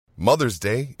Mother's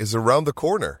Day is around the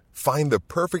corner. Find the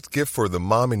perfect gift for the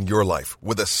mom in your life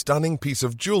with a stunning piece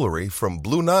of jewelry from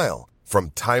Blue Nile.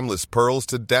 From timeless pearls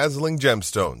to dazzling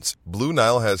gemstones, Blue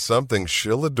Nile has something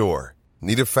she'll adore.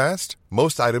 Need it fast?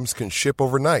 Most items can ship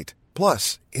overnight.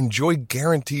 Plus, enjoy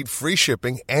guaranteed free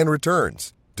shipping and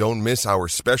returns. Don't miss our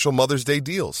special Mother's Day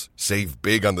deals. Save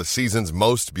big on the season's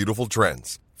most beautiful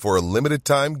trends. For a limited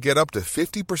time, get up to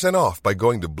 50% off by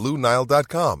going to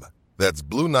BlueNile.com. That's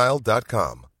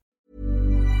BlueNile.com.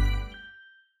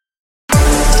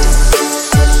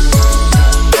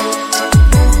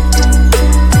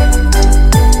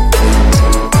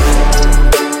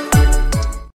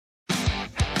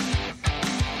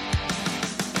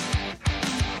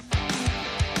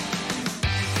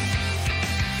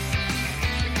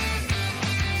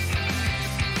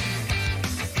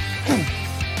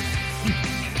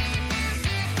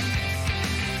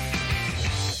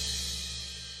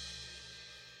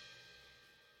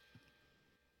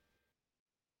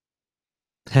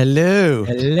 Hello.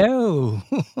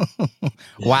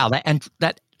 Wow,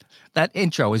 that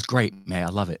intro is great, man. I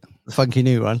love it. Funky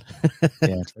new one. Yeah,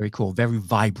 it's very cool. Very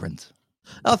vibrant.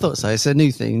 I thought so. It's a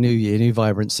new thing, new year, new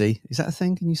vibrancy. Is that a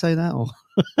thing? Can you say that? Or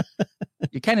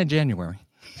You can in January.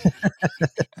 yeah,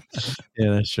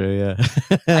 that's true. Yeah.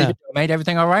 How you doing, mate?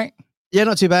 Everything all right? Yeah,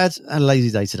 not too bad. I had a lazy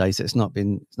day today, so it's not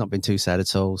been too sad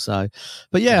at all. So,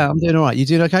 but yeah, I'm doing all right. You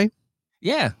doing okay?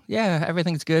 Yeah,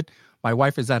 everything's good. My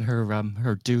wife is at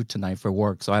her due tonight for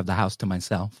work, so I have the house to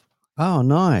myself. Oh,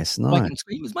 nice. So I can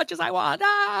scream as much as I want.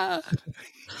 Ah!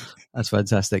 That's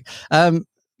fantastic.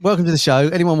 Welcome to the show.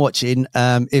 Anyone watching,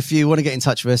 if you want to get in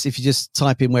touch with us, if you just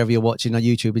type in wherever you're watching on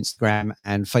YouTube, Instagram,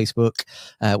 and Facebook,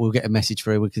 we'll get a message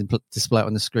through. We can display it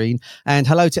on the screen. And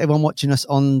hello to everyone watching us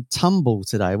on Tumble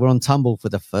today. We're on Tumble for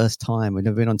the first time. We've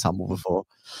never been on Tumble before.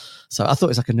 So I thought it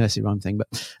was like a nursery rhyme thing. But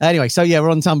anyway, so yeah, we're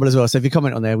on Tumble as well. So if you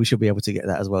comment on there, we should be able to get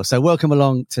that as well. So welcome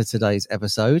along to today's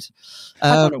episode.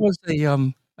 I thought it was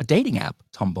a dating app,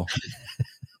 Tumble.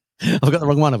 I've got the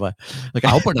wrong one, have I? Okay. I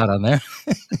hope we're not on there.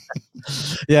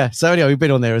 Yeah. So anyway, we've been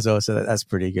on there as well. So that's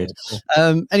pretty good.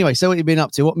 Yeah, cool. Anyway, so what have you been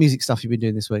up to? What music stuff have you been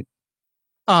doing this week?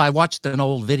 I watched an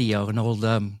old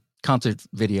concert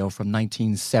video from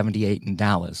 1978 in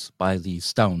Dallas by the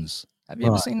Stones. Have you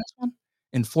ever seen this one?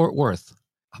 In Fort Worth.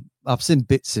 I've seen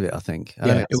bits of it, I think.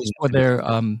 Yeah, it was for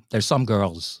their Some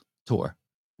Girls tour.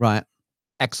 Right.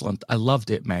 Excellent. I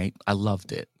loved it, mate. I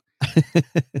loved it.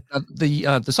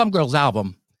 The Some Girls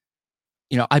album,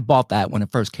 I bought that when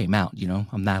it first came out.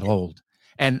 I'm that old.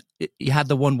 And you had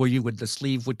the one where the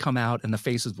sleeve would come out and the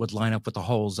faces would line up with the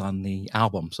holes on the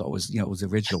album. So it was, it was the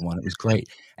original one. It was great.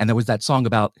 And there was that song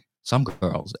about some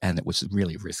girls, and it was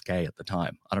really risque at the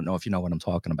time. I don't know if you know what I'm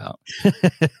talking about.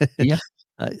 Yeah.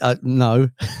 No.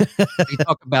 They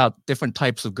talk about different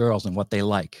types of girls and what they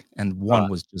like, and one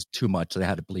was just too much. They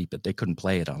had to bleep it. They couldn't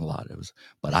play it on a lot.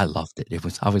 But I loved it.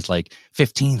 I was like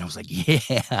 15. I was like,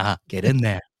 yeah, get in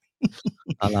there.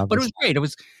 But it was great. It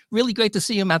was really great to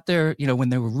see him out there. When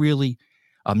they were really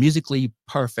musically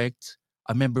perfect.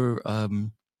 I remember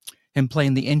him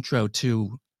playing the intro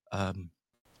to.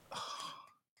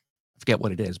 Forget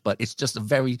what it is, but it's just a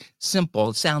very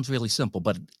simple. It sounds really simple,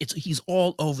 but he's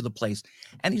all over the place,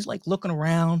 and he's like looking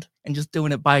around and just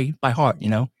doing it by heart.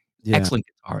 Yeah. Excellent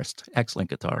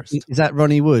guitarist. Is that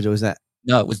Ronnie Wood or is that?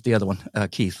 No, it was the other one,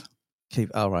 Keith.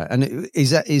 Keith. Oh, right. And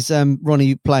is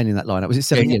Ronnie playing in that lineup? Was it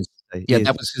 7 years? Yeah,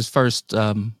 that was his first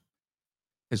album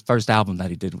that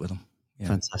he did with him. Yeah.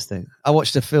 Fantastic. I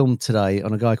watched a film today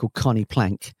on a guy called Connie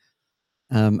Plank.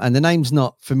 And the name's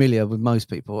not familiar with most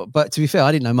people, but to be fair,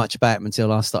 I didn't know much about him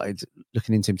until I started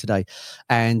looking into him today.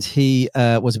 And he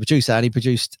was a producer, and he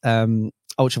produced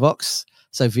Ultravox.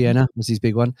 So Vienna was his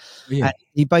big one. Yeah. And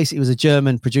he basically was a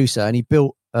German producer, and he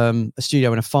built a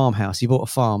studio in a farmhouse. He bought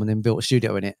a farm and then built a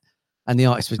studio in it. And the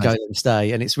artist would go there and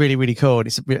stay. And it's really, really cool. And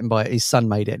it's written by his son,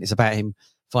 made it. And it's about him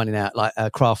finding out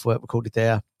Kraftwerk recorded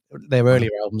their earlier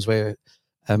albums where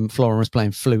Florin was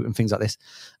playing flute and things like this.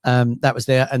 That was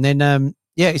there. And then,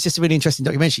 it's just a really interesting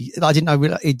documentary. I didn't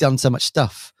know he'd done so much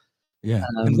stuff. Yeah.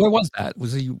 And where was that?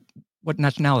 What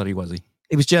nationality was he?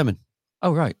 He was German.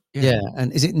 Oh, right. Yeah.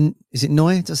 And is it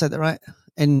Neu? Did I say that right?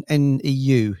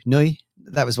 Neu. Neu?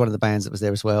 That was one of the bands that was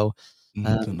there as well.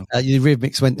 The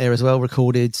Rhythmics went there as well,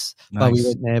 recorded. Nice. Bowie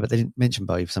went there, but they didn't mention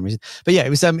Bowie for some reason. But yeah,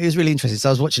 it was really interesting. So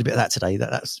I was watching a bit of that today.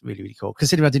 That's really, really cool.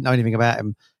 Considering I didn't know anything about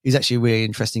him, he was actually a really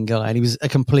interesting guy, and he was a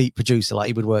complete producer. Like,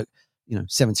 he would work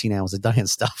 17 hours a day and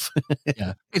stuff.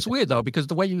 Yeah. It's weird though, because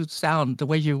the way you sound, the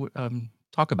way you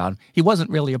talk about him, he wasn't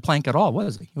really a plank at all,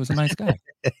 was he? He was a nice guy.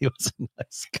 He was a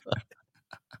nice guy.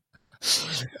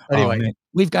 Anyway,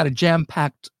 we've got a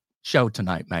jam-packed show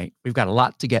tonight, mate. We've got a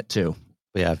lot to get to.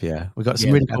 We have, yeah. We've got some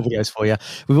Yeah, really cool videos for you.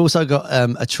 We've also got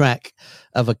a track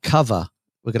of a cover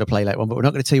we're going to play later on, but we're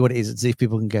not going to tell you what it is and see if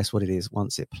people can guess what it is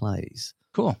once it plays.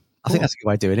 Cool. I think that's a good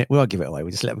way of doing it. We won't give it away.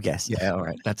 We just let them guess. Yeah, all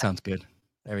right. That sounds good.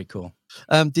 Very cool.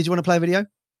 Did you want to play a video?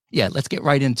 Yeah, let's get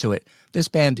right into it. This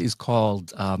band is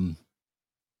called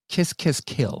Kiss Kiss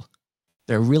Kill.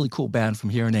 They're a really cool band from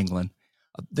here in England.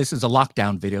 This is a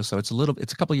lockdown video, so it's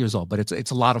a couple years old, but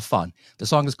it's a lot of fun. The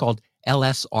song is called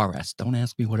LSRS. Don't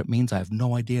ask me what it means. I have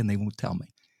no idea, and they won't tell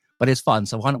me. But it's fun,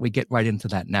 so why don't we get right into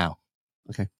that now?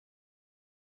 Okay.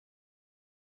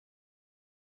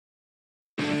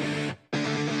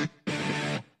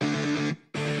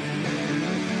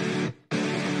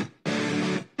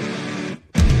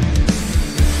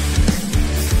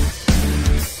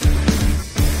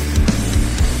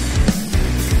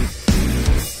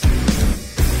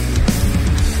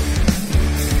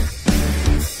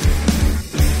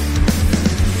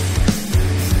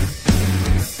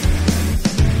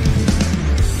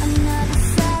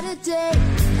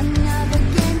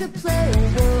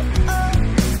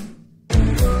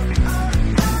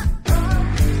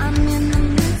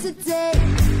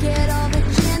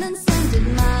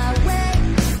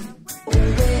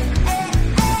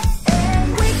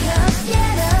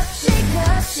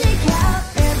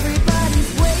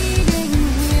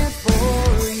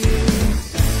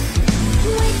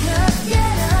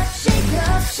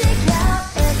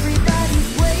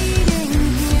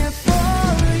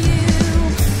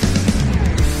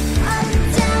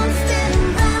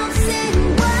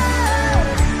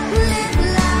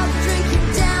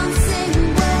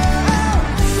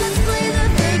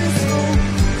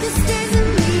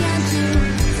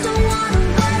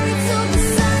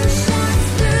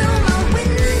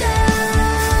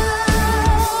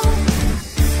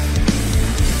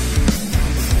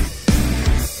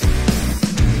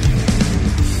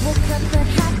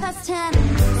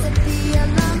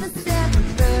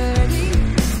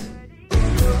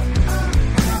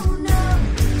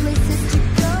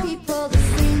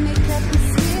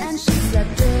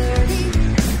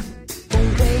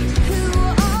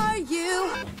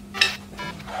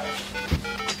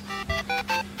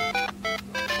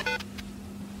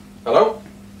 Hello?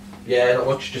 Yeah, not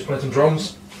much, just playing some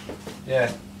drums.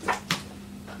 Yeah.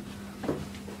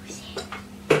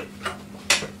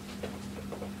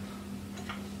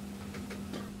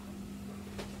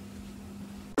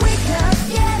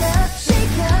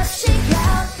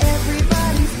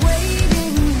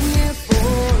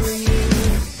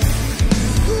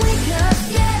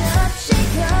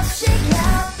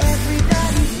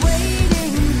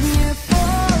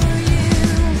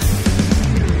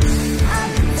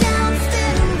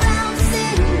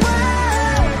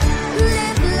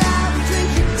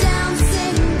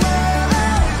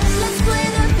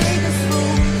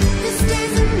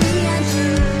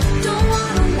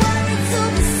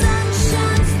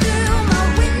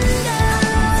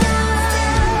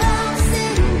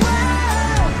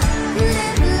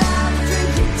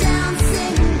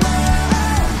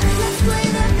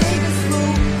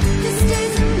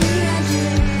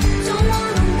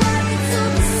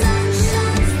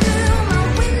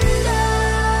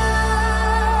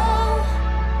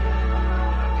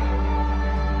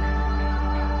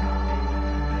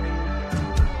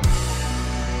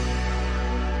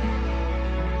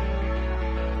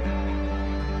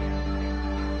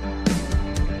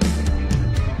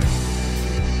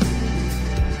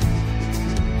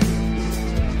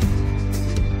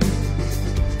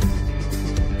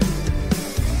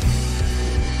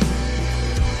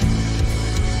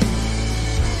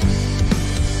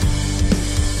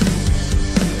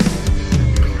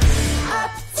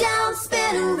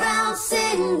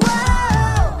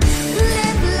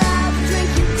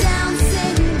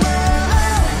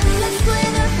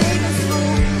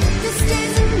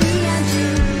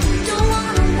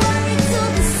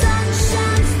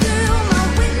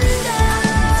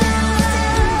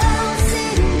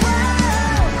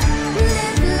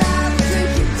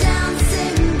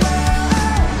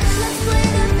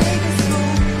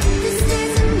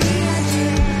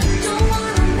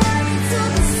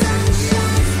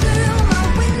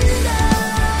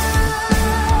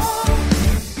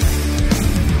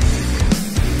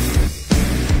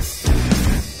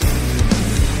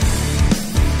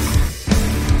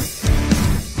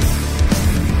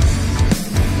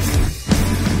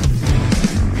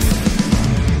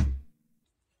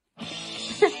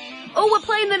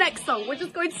 The next song. We're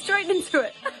just going straight into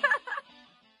it.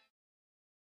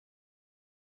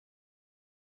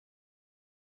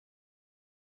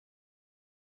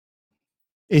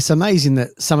 It's amazing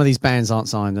that some of these bands aren't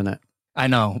signed, isn't it? I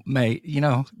know, mate.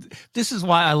 This is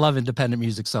why I love independent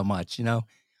music so much.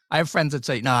 I have friends that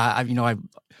say, "No,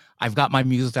 I've got my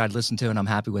music that I listen to, and I'm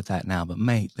happy with that now." But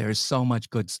mate, there is so much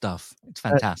good stuff. It's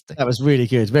fantastic. That was really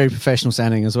good. Very professional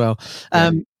sounding as well.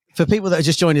 Yeah. For people that are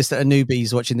just joined us that are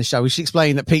newbies watching the show, we should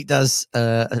explain that Pete does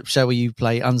a show where you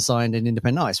play unsigned and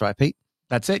independent artists, right, Pete?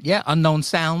 That's it. Yeah. Unknown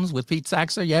Sounds with Pete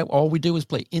Saxer. Yeah. All we do is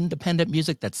play independent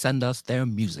music that send us their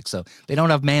music. So they don't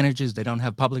have managers. They don't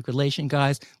have public relation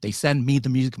guys. They send me the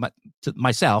music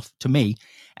to me,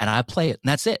 and I play it, and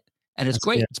that's it. And it's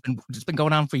great. Yeah. It's been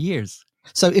going on for years.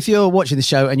 So if you're watching the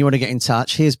show and you want to get in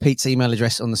touch, here's Pete's email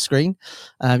address on the screen.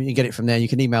 You can get it from there. You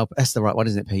can email. That's the right one,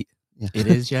 isn't it, Pete? Yeah. It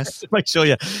is, yes. Make sure,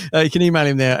 you can email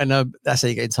him there, and that's how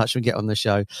you get in touch and get on the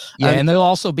show. Yeah, and there'll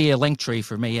also be a link tree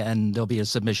for me, and there'll be a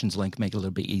submissions link, make it a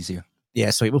little bit easier. Yeah,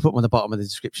 sweet. We'll put them on the bottom of the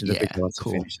description. Yeah,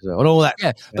 cool. As well, and all that.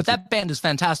 Yeah, but that band is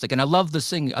fantastic, and I love the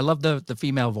sing. I love the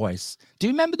female voice. Do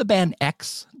you remember the band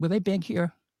X? Were they big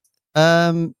here?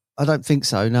 I don't think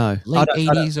so. No, late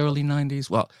 80s, early 90s.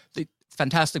 Well,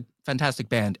 fantastic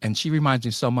band, and she reminds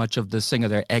me so much of the singer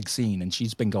there, Egg Scene, and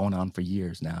she's been going on for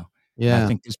years now. Yeah, and I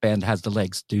think this band has the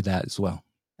legs to do that as well.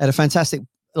 Had a fantastic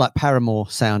Paramore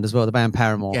sound as well. The band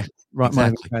Paramore, yeah, right?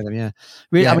 Exactly.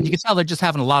 Really, yeah, I mean, you can tell they're just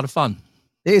having a lot of fun.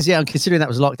 It is, yeah. And considering that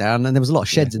was lockdown, and there was a lot of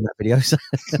sheds in that video, so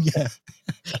yeah,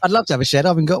 I'd love to have a shed. I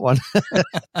haven't got one.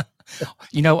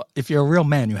 If you're a real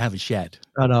man, you have a shed.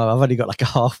 I know. I've only got a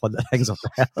half one that hangs off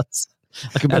the house.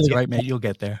 That's right, mate. You'll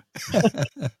get there.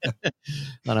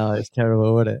 I know, it's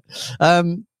terrible, isn't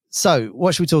it? So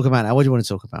what should we talk about now? What do you want to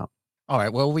talk about? All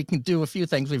right. Well, we can do a few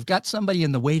things. We've got somebody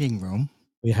in the waiting room.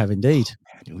 We have indeed.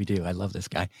 Oh, man, we do. I love this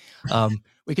guy.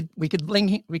 We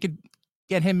could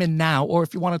get him in now, or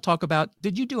if you want to talk about,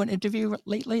 did you do an interview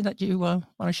lately that you want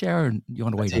to share, or you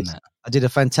want to wait on that? I did a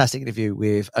fantastic interview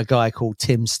with a guy called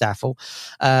Tim Staffel.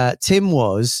 Tim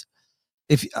was,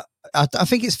 I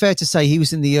think it's fair to say he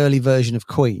was in the early version of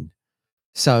Queen.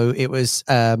 So it was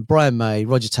Brian May,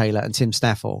 Roger Taylor, and Tim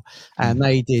Staffel, and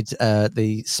they did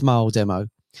the Smile demo.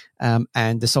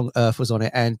 And the song Earth was on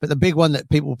it. But the big one that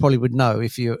people probably would know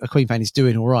if you're a Queen fan is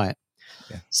Doing All Right.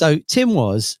 Yeah. So Tim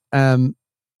was,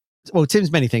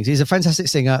 Tim's many things. He's a fantastic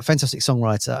singer, fantastic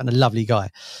songwriter, and a lovely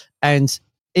guy. And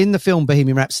in the film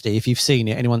Bohemian Rhapsody, if you've seen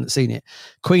it, anyone that's seen it,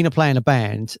 Queen are playing a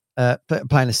band,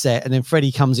 playing a set, and then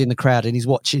Freddie comes in the crowd and he's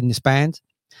watching this band.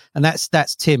 And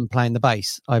that's Tim playing the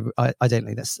bass.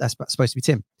 Identically, that's supposed to be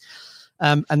Tim.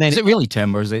 And then is it really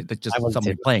Tim, or is it just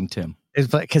somebody playing Tim? It's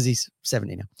because he's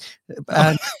 70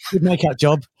 now. Good makeup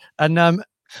job. And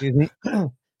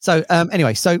so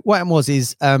anyway, so what happened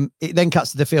is it then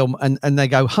cuts to the film and they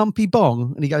go Humpy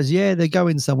Bong, and he goes, yeah, they're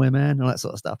going somewhere, man, all that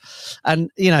sort of stuff.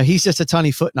 And he's just a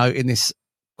tiny footnote in this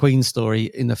Queen story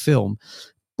in the film,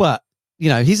 but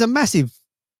he's a massive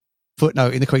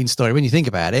footnote in the Queen story when you think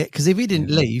about it, because if he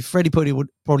didn't leave, Freddie probably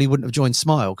wouldn't have joined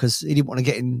Smile, because he didn't want to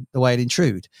get in the way and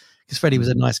intrude, because Freddie was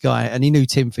a nice guy and he knew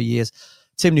Tim for years.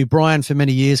 Tim knew Brian for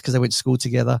many years because they went to school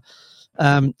together.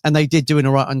 And they did Doing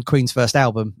All Right on Queen's first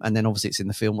album, and then obviously it's in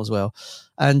the film as well.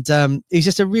 And he's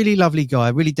just a really lovely guy,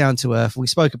 really down to earth. We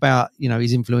spoke about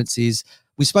his influences.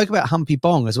 We spoke about Humpy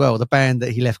Bong as well, the band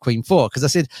that he left Queen for, because I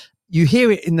said you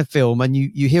hear it in the film and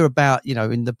you hear about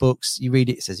in the books, you read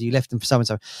it says you left them for so and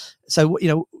so. So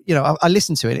I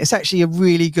listened to it. It's actually a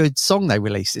really good song they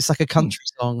released. It's like a country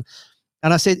song.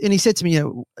 And he said to me,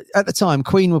 at the time,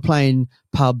 Queen were playing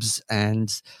pubs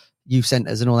and youth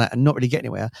centres and all that and not really getting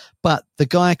anywhere. But the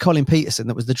guy, Colin Peterson,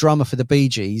 that was the drummer for the Bee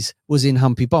Gees, was in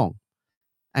Humpy Bong.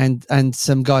 And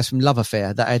some guys from Love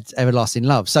Affair that had Everlasting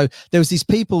Love. So there was these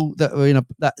people that were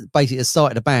that basically had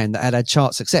started a band that had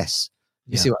chart success.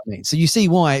 You see what I mean? So you see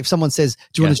why if someone says,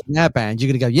 do you want to join our band? You're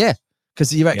going to go, yeah.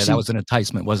 Because you actually, that was an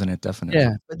enticement, wasn't it? Definitely.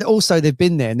 Yeah, but also they've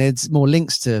been there, and there's more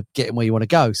links to getting where you want to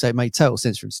go. So it made total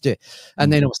sense for him to do it.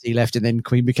 And then obviously he left, and then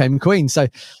Queen became Queen. So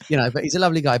but he's a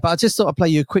lovely guy. But I just thought I'd play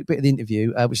you a quick bit of the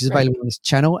interview, which is available on this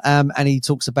channel. And he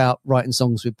talks about writing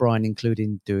songs with Brian,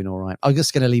 including Doing All Right. I'm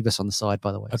just going to leave us on the side,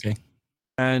 by the way. Okay.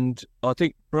 And I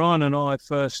think Brian and I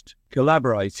first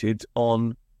collaborated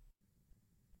on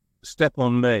 "Step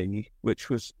on Me," which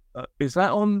was is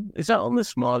that on the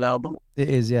Smile album? It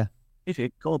is, yeah.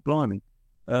 God blimey.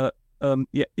 And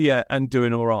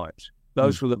Doing All Right.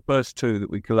 Those were the first two that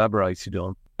we collaborated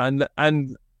on.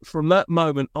 And from that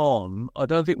moment on, I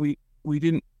don't think we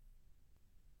didn't,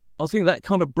 I think that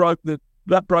kind of broke the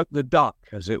duck,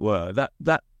 as it were.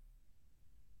 That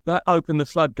opened the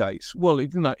floodgates. Well,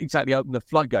 it didn't exactly open the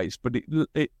floodgates, but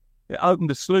it opened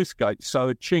the sluice gates, so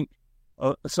a chink,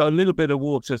 so a little bit of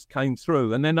water came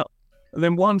through. And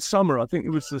then one summer, I think it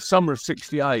was the summer of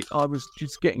 '68, I was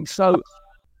just getting so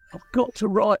I've got to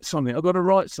write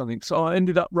something. So I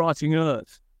ended up writing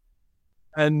Earth.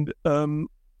 And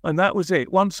that was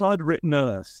it. Once I'd written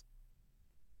Earth,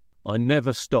 I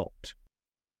never stopped.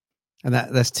 And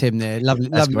that's Tim there. Lovely,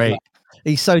 That's lovely. great.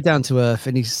 He's so down to earth,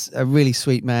 and he's a really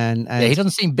sweet man. And Yeah, he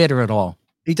doesn't seem bitter at all.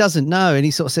 he doesn't know, and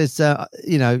he sort of says, I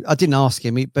didn't ask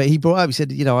him, but he brought up. He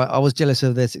said, I was jealous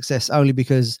of their success only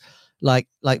because, like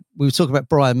we were talking about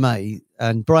Brian May,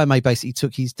 and Brian May basically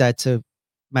took his dad to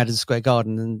Madison Square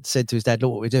Garden and said to his dad,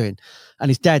 "Look what we're doing," and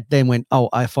his dad then went, "Oh,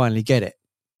 I finally get it.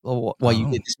 Why you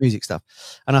did this music stuff?"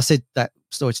 And I said that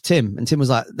story to Tim, and Tim was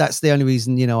like, "That's the only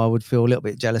reason, I would feel a little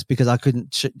bit jealous because I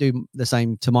couldn't do the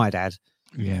same to my dad."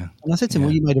 Yeah. And I said to him,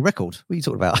 "Well, you made a record. What are you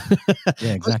talking about?"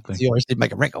 Yeah, exactly. You always did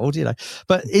make a record,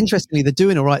 But interestingly, the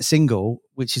Doing All Right single,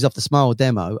 which is off the Smile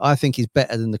demo, I think is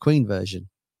better than the Queen version.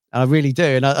 And I really do.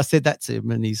 And I said that to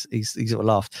him, and he sort of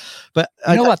laughed. But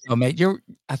you know what, though, mate?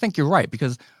 I think you're right,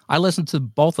 because I listened to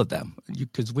both of them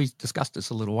because we discussed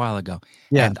this a little while ago.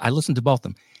 Yeah. And I listened to both of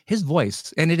them. His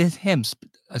voice, and it is him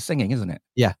singing, isn't it?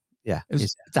 Yeah. Yeah.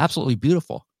 It's absolutely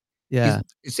beautiful. Yeah.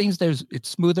 It seems it's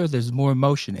smoother. There's more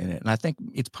emotion in it. And I think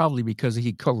it's probably because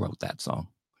he co-wrote that song.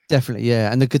 Definitely.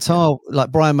 Yeah. And the guitar, like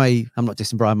Brian May, I'm not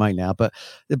dissing Brian May now, but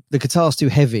the guitar's too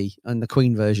heavy on the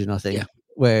Queen version, I think,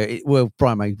 where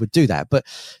Brian May would do that. But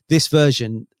this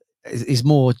version is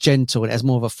more gentle. It has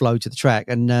more of a flow to the track.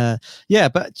 And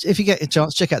but if you get a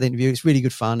chance, check out the interview. It's really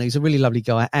good fun. He's a really lovely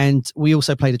guy. And we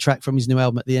also played a track from his new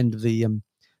album at the end of the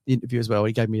interview as well.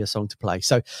 He gave me a song to play.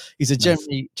 So he's a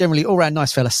generally all round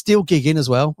nice fella, still gigging as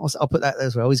well. I'll put that there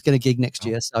as well. He's going to gig next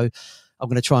year. So I'm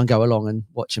going to try and go along and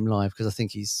watch him live because I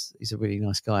think he's a really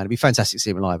nice guy. And it'd be fantastic to see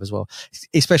him live as well,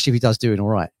 especially if he does Doing All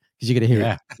Right, because you're going to hear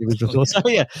it.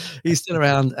 So he's still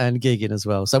around and gigging as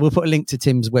well. So we'll put a link to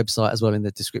Tim's website as well in the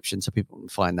description so people can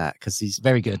find that, because he's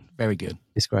very good. Very good.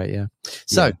 It's great. Yeah.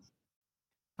 So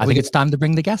I think it's time to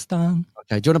bring the guest on.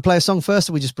 Okay. Do you want to play a song first,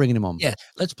 or are we just bringing him on? Yeah.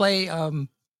 Let's play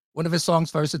one of his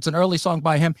songs first. It's an early song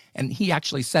by him, and he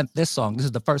actually sent this song. This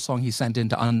is the first song he sent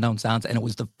into Unknown Sounds, and it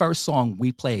was the first song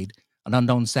we played on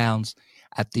Unknown Sounds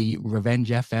at the Revenge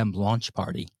FM launch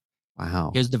party.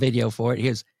 Wow. Here's the video for it.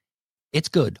 Here's It's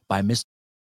Good by Mr.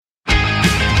 I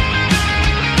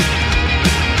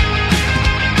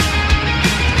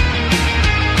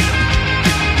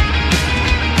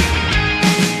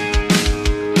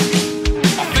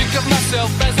think of myself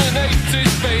as an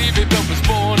 80s baby, but was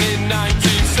born in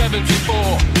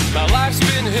 1974. My life's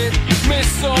been hit,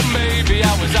 miss, or maybe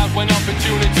I was out when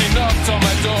opportunity knocked on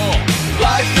my door.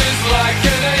 Life is like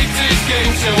an 80s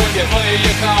game show. If you play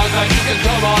your cards right, you can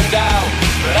come on down.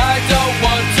 But I don't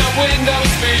want to win no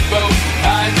speedboat,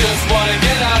 I just want to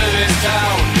get out of this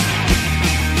town.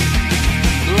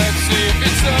 Let's see if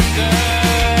it's up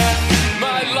there.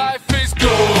 My life is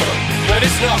good, but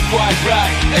it's not quite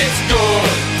right. It's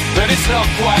good, but it's not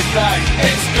quite right.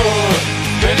 It's good,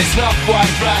 but it's not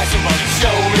quite right. Somebody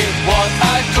show me what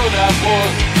I could have won.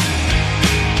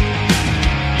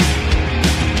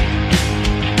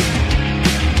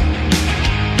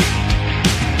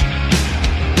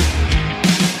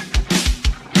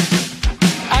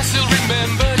 I still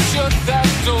remember, shut that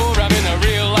door. I'm in a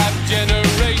real life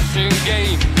generation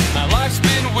game. My life's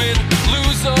been win,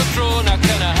 lose or draw. Now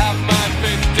can I have my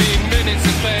 15 minutes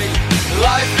of fame?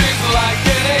 Life is like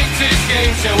an 80s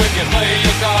game show. If you play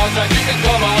your cards right, you can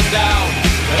come on down.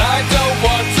 But I don't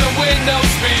want to win no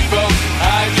speedboat,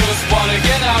 I just want to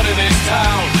get out of this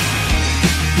town.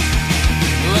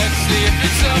 Let's see if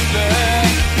it's up there.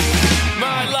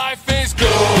 My life is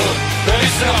good, but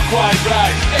it's not quite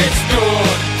right. It's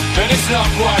good, but it's not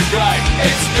quite right.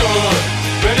 It's good,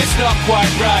 but it's not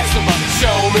quite right. Somebody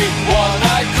show me what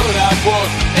I could have won.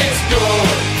 It's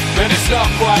good, but it's not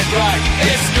quite right.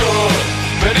 It's good,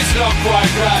 but it's not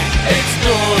quite right. It's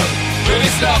good, but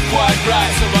it's not quite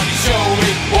right. Somebody show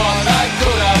me what I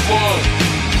could have won.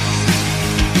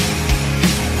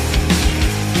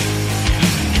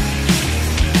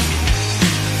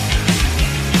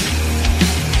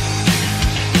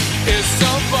 Is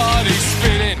somebody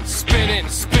spinning, spinning,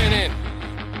 spinning,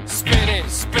 spinning,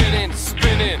 spinning,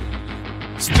 spinning,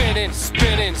 spinning,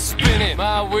 spinning, spinning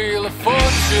my wheel of fortune?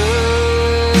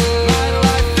 My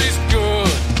life is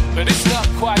good, but it's not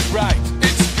quite right.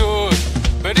 It's good,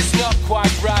 but it's not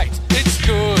quite right. It's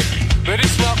good, but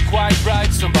it's not quite right.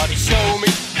 Somebody show me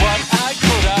what I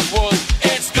could have won.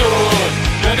 It's good,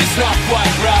 but it's not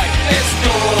quite right. It's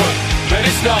good, but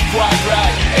it's not quite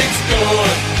right. It's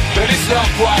good, but it's not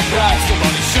quite right.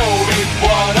 Somebody show me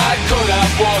what I could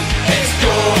have won. It's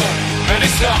good, but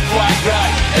it's not quite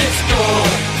right. It's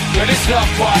good, but it's not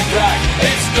quite right.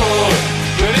 It's good,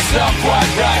 but it's not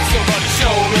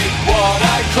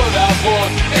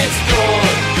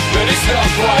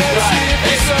quite right.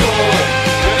 It's good,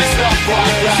 but it's not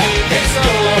quite right. It's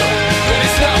good, but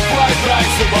it's not quite right.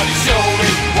 Somebody show me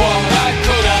what I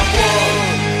could have won.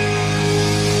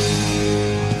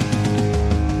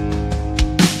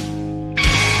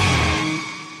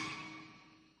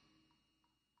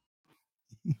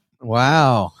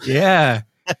 Wow. Yeah.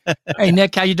 Hey,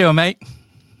 Nick, how you doing, mate?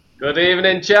 Good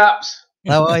evening, chaps.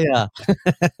 How are you?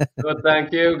 Good,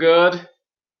 thank you. Good.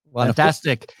 Wonderful.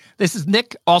 Fantastic. This is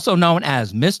Nick, also known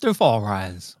as Mr.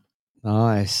 Fallrise.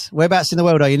 Nice. Whereabouts in the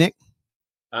world are you, Nick?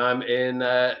 I'm in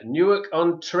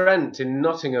Newark-on-Trent in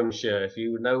Nottinghamshire, if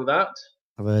you know that.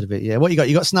 I've heard of it. Yeah. What you got?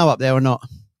 You got snow up there or not?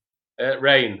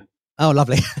 Rain. Oh,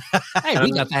 lovely. Hey,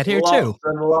 we got that here lots too.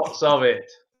 and lots of it.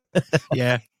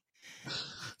 Yeah. Oh,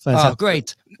 Fantastic.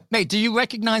 great. Mate, do you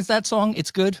recognize that song?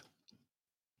 It's good.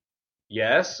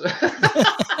 Yes.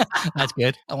 That's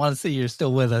good. I want to see you're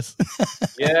still with us.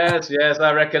 yes,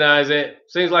 I recognise it.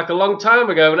 Seems like a long time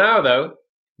ago now, though.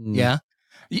 Mm. Yeah.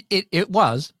 It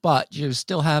was, but you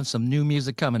still have some new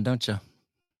music coming, don't you?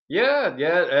 Yeah,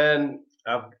 and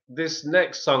this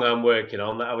next song I'm working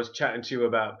on that I was chatting to you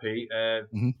about, Pete,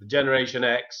 Mhm. Generation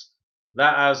X,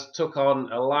 that has took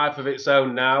on a life of its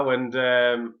own now, and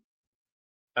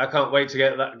I can't wait to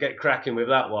get cracking with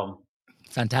that one.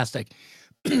 Fantastic.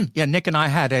 Yeah, Nick and I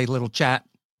had a little chat.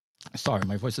 Sorry,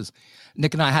 my voice is.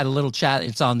 Nick and I had a little chat.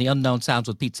 It's on the Unknown Sounds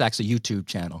with Pete Sachs, a YouTube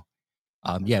channel.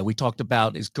 Yeah, we talked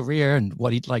about his career and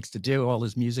what he likes to do, all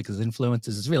his music, his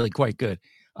influences. It's really quite good.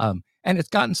 And it's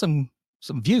gotten some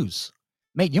views.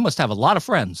 Mate, you must have a lot of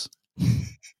friends.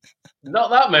 Not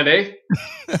that many.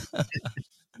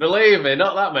 Believe me,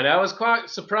 not that many. I was quite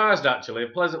surprised, actually,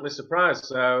 pleasantly surprised.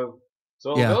 So it's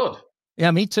all Yeah. good. Yeah,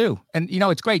 me too. And, you know,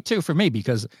 it's great, too, for me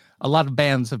because a lot of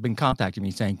bands have been contacting me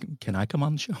saying, can I come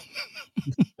on the show?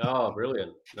 Oh,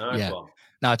 brilliant. Nice Yeah. one.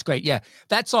 No, it's great. Yeah.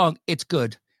 That song, it's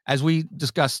good. As we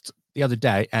discussed the other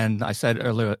day, and I said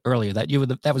earlier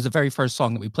that that was the very first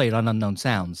song that we played on Unknown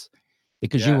Sounds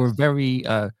because you Yes. were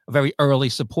a very early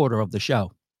supporter of the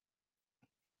show.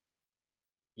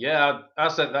 Yeah, I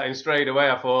sent that in straight away.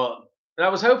 I thought, I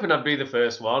was hoping I'd be the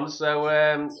first one. So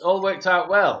all worked out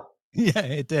well. Yeah,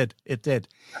 it did. It did.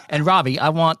 And Robbie, I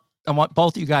want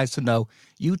both of you guys to know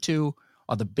you two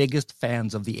are the biggest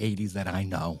fans of the 80s that I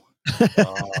know.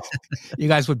 Oh. You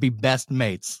guys would be best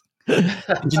mates.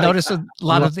 Did you notice a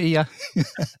lot of the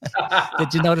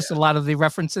did you notice a lot of the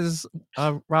references,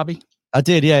 Robbie? I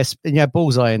did, yes. And you had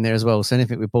Bullseye in there as well. So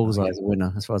anything with Bullseye is a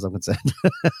winner, as far as I'm concerned.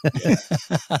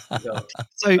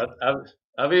 So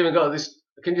I've even got this.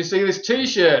 Can you see this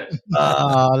T-shirt?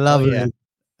 oh, lovely. yeah.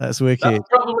 That's wicked.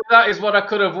 That is what I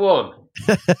could have won.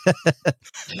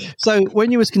 So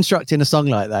when you was constructing a song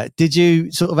like that, did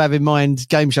you sort of have in mind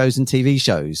game shows and TV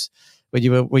shows when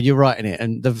you were writing it,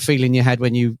 and the feeling you had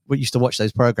when you used to watch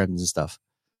those programs and stuff?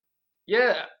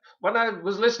 Yeah, when I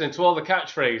was listening to all the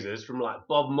catchphrases from like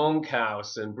Bob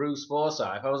Monkhouse and Bruce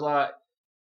Forsyth, I was like,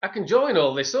 I can join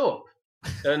all this up.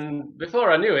 And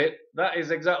before I knew it, that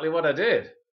is exactly what I did.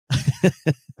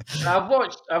 I've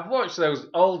watched those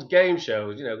old game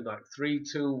shows, you know, like 3,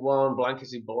 2, 1,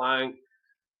 Blankety Blank.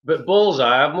 But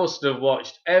Bullseye, I must have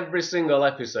watched every single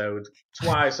episode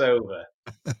twice over.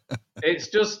 It's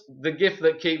just the gift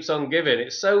that keeps on giving.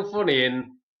 It's so funny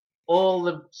in all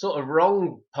the sort of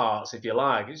wrong parts, if you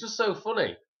like. It's just so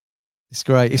funny. It's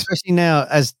great, especially now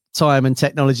as time and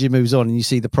technology moves on and you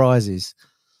see the prizes.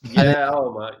 Yeah,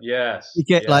 oh my, yes. You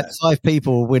get like 5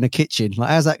 people win a kitchen. Like,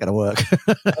 how's that going to work?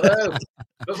 I know.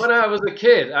 But when I was a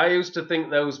kid, I used to think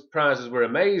those prizes were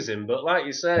amazing. But like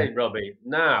you say, Robbie,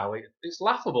 now it's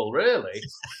laughable, really.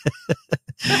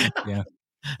 Yeah.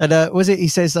 And was it? He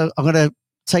says, "I'm going to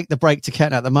take the break to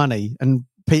count out the money." And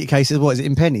Peter Kay says, "What is it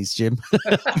in pennies, Jim?"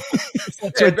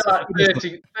 It'd be like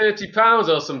 30 pounds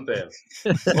or something.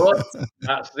 But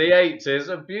that's the 80s.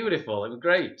 Are beautiful. It was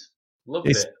great. Loved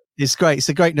it. It's great. It's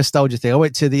a great nostalgia thing. I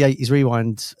went to the 80s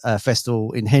Rewind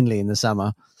Festival in Henley in the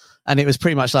summer, and it was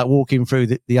pretty much like walking through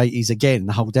the 80s again,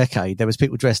 the whole decade. There was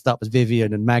people dressed up as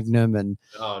Vivian and Magnum, and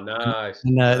oh, nice.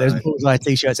 And there's Bullseye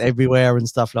t-shirts everywhere and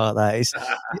stuff like that.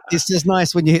 It's just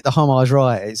nice when you hit the homage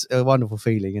right. It's a wonderful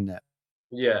feeling, isn't it?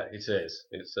 Yeah, it is.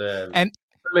 It's and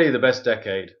for me the best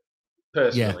decade,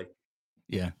 personally.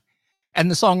 Yeah. And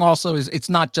the song also it's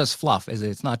not just fluff, is it?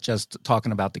 It's not just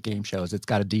talking about the game shows. It's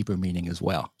got a deeper meaning as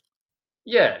well.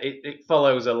 Yeah, it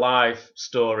follows a life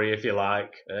story, if you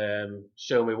like.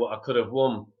 Show me what I could have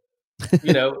won.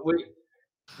 You know,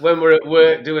 when we're at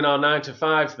work doing our 9 to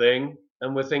 5 thing,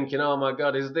 and we're thinking, "Oh my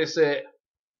God, is this it?"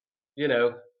 You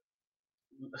know,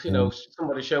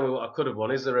 somebody show me what I could have won.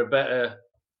 Is there a better,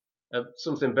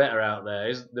 something better out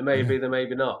there? There may be, there may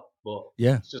be not. But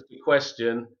it's just a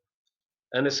question.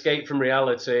 an escape from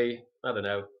reality. I don't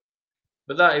know.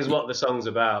 But that is what the song's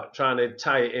about, trying to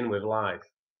tie it in with life.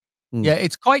 Yeah,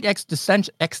 it's quite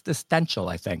existential,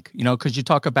 I think, because you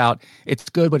talk about it's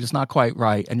good, but it's not quite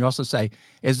right. And you also say,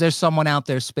 is there someone out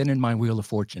there spinning my wheel of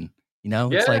fortune?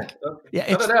 It's like, yeah,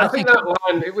 I don't know. I think that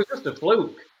line, it was just a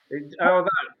fluke. How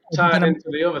that tied into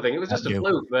the other thing. It was just a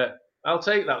fluke, but I'll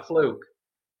take that fluke.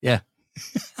 Yeah.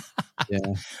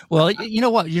 Yeah. Well, you know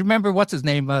what? You remember what's his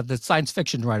name? The science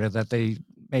fiction writer that they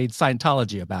made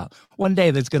Scientology about. One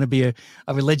day there's going to be a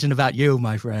religion about you,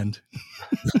 my friend.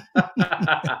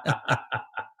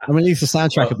 I mean, at least the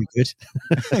soundtrack would be good.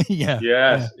 Yeah.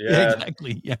 Yes. Yeah.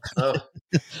 Exactly. Yeah. Oh,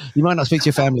 You might not speak to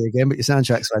your family again, but your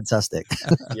soundtrack's fantastic.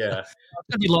 yeah. It's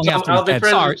gonna be long after I'll be he's dead.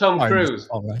 friends Sorry, with Tom sorry, Cruise.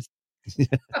 All right.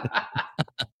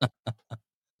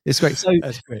 It's great. So,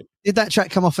 That's great. did that track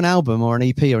come off an album or an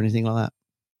EP or anything like that?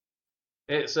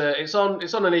 It's on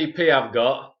an EP I've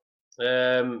got,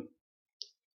 but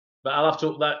I'll have to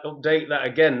update that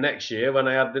again next year when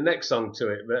I add the next song to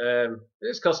it. But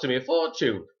it's costing me a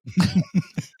fortune.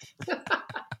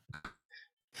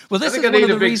 Well, this I think is I one of need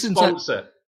the a big reasons. sponsor.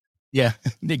 Yeah,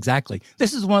 exactly.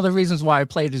 This is one of the reasons why I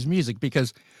played his music,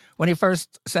 because when he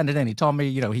first sent it in, he told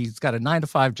me, he's got a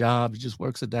 9-to-5 job. He just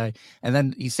works a day, and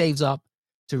then he saves up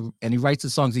and he writes the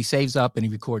songs. He saves up and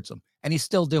he records them, and he's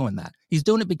still doing that. He's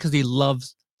doing it because he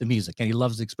loves the music and he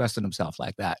loves expressing himself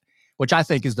like that, which I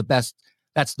think is the best.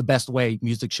 That's the best way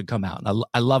music should come out. And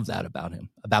I love that about him.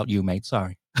 About you, mate.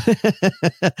 Sorry.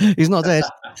 He's not dead.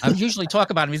 I usually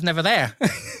talk about him. He's never there.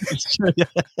 It's true.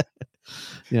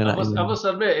 Yeah, I must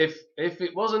admit, if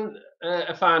it wasn't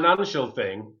a financial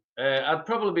thing, I'd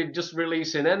probably be just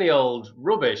releasing any old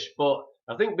rubbish. But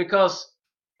I think because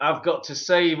I've got to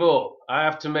save up, I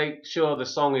have to make sure the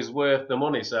song is worth the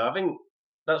money. So I think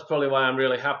that's probably why I'm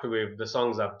really happy with the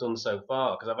songs I've done so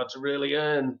far, because I've had to really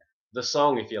earn the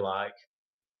song, if you like.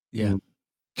 Yeah.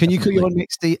 Can you call your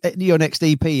next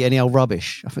EP any old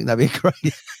rubbish? I think that'd be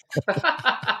great.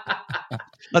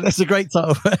 That's a great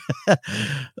title.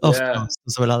 Or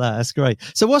something like that. That's great.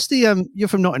 So what's the you're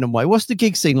from Nottingham way. What's the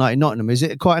gig scene like in Nottingham? Is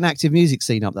it quite an active music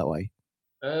scene up that way?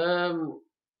 I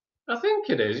think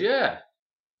it is, yeah.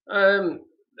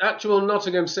 Actual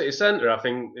Nottingham city centre, I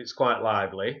think it's quite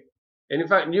lively. And in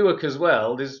fact, Newark as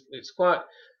well.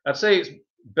 I'd say it's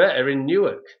better in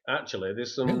Newark, actually.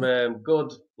 There's some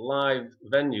good live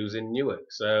venues in Newark.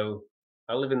 So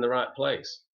I live in the right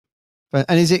place.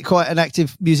 And is it quite an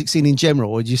active music scene in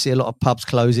general, or do you see a lot of pubs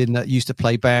closing that used to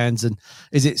play bands? And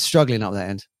is it struggling up that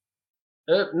end?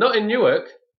 Not in Newark.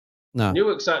 No.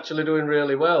 Newark's actually doing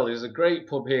really well. There's a great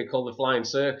pub here called the Flying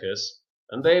Circus,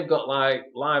 and they've got like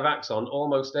live acts on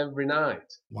almost every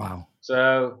night. Wow.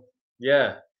 So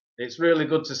yeah, it's really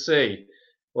good to see.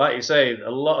 Like you say,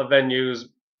 a lot of venues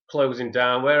closing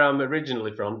down. Where I'm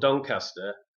originally from,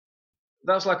 Doncaster,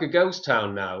 that's like a ghost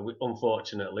town now,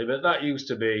 unfortunately. But that used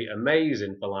to be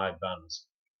amazing for live bands.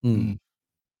 Mm.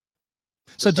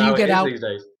 So do you get out these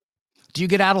days? Do you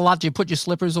get out a lot? Do you put your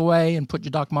slippers away and put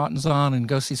your Doc Martens on and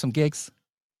go see some gigs?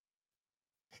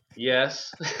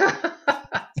 Yes.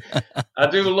 I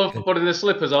do love putting the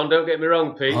slippers on, don't get me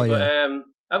wrong, Pete. Oh, yeah. But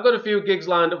I've got a few gigs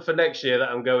lined up for next year that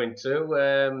I'm going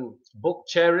to. Book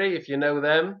Cherry, if you know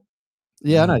them.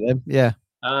 Yeah, I know them. Yeah.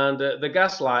 And the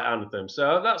Gaslight Anthem.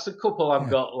 So that's a couple I've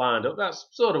got lined up. That's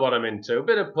sort of what I'm into. A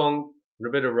bit of punk and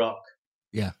a bit of rock.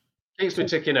 Yeah. Keeps me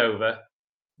ticking over.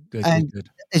 Good.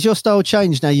 Has your style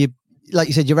changed now? Like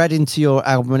you said, you're adding to your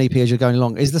album and EP as you're going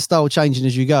along. Is the style changing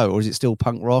as you go, or is it still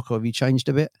punk rock, or have you changed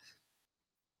a bit?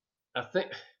 I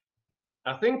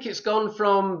think it's gone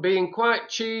from being quite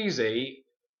cheesy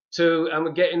to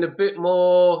I'm getting a bit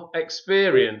more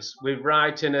experience with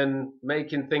writing and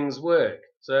making things work.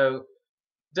 So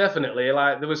definitely,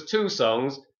 like there was 2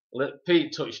 songs that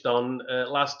Pete touched on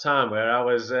last time where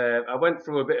I went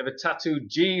through a bit of a tattooed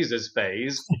Jesus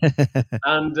phase,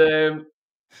 and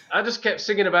I just kept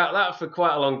singing about that for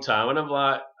quite a long time, and I'm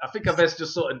like, I think I best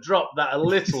just sort of drop that a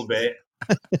little bit.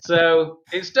 So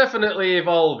it's definitely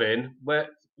evolving,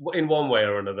 in one way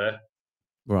or another.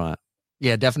 Right.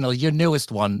 Yeah, definitely. Your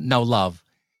newest one, No Love,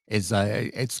 is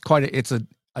it's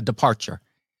a departure,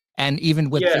 and even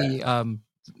with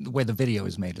the way the video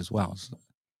is made as well, it's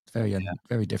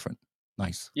very different.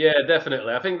 Nice. Yeah,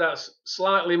 definitely. I think that's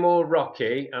slightly more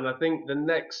rocky, and I think the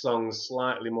next song's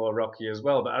slightly more rocky as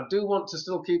well. But I do want to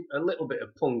still keep a little bit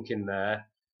of punk in there.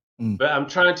 But I'm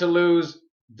trying to lose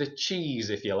the cheese,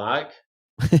 if you like.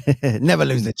 Never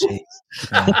lose the cheese.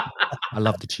 I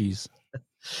love the cheese.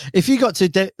 If you got to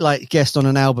guest on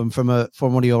an album from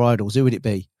one of your idols, who would it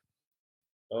be?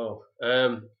 Oh,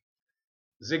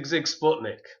 Zig Zig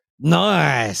Sputnik.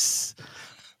 Nice.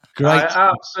 Great. I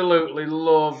absolutely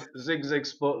loved Zig Zig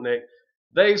Sputnik.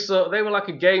 They were like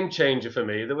a game changer for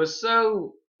me. They were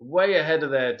so way ahead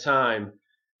of their time,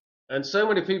 and so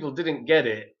many people didn't get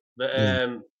it. But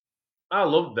I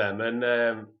loved them, and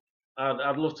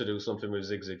I'd love to do something with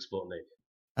Zig Zig Sputnik.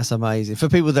 That's amazing. For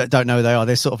people that don't know who they are,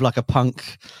 they're sort of like a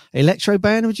punk electro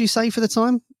band, would you say, for the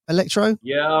time? Electro?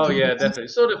 Yeah, definitely.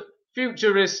 Sort of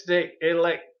futuristic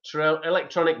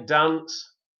electronic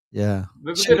dance. Yeah.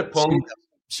 With a bit of punk.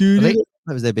 That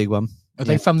was their big one. Are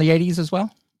they from the 80s as well?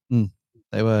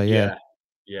 They were, yeah.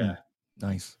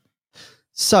 Nice.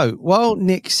 So while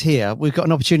Nick's here, we've got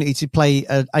an opportunity to play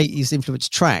an 80s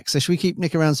influenced track. So should we keep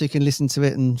Nick around so you can listen to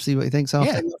it and see what he thinks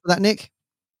after that, Nick?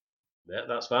 Yeah,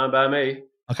 that's fine by me.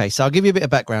 Okay, so I'll give you a bit of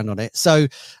background on it. So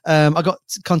I got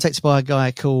contacted by a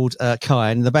guy called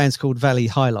Kai, and the band's called Valley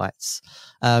Highlights.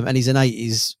 And he's an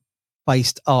 80s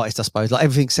based artist, I suppose. Like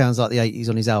everything sounds like the 80s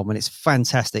on his album, and it's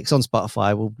fantastic. It's on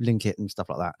Spotify. We'll link it and stuff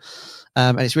like that.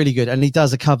 And it's really good. And he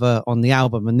does a cover on the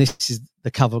album, and this is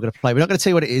the cover we're going to play. We're not going to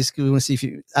tell you what it is because we want to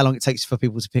see how long it takes for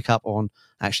people to pick up on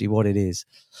actually what it is.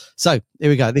 So here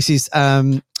we go. This is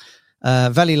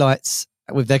Valley Lights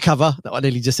with their cover that I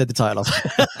nearly just said the title of.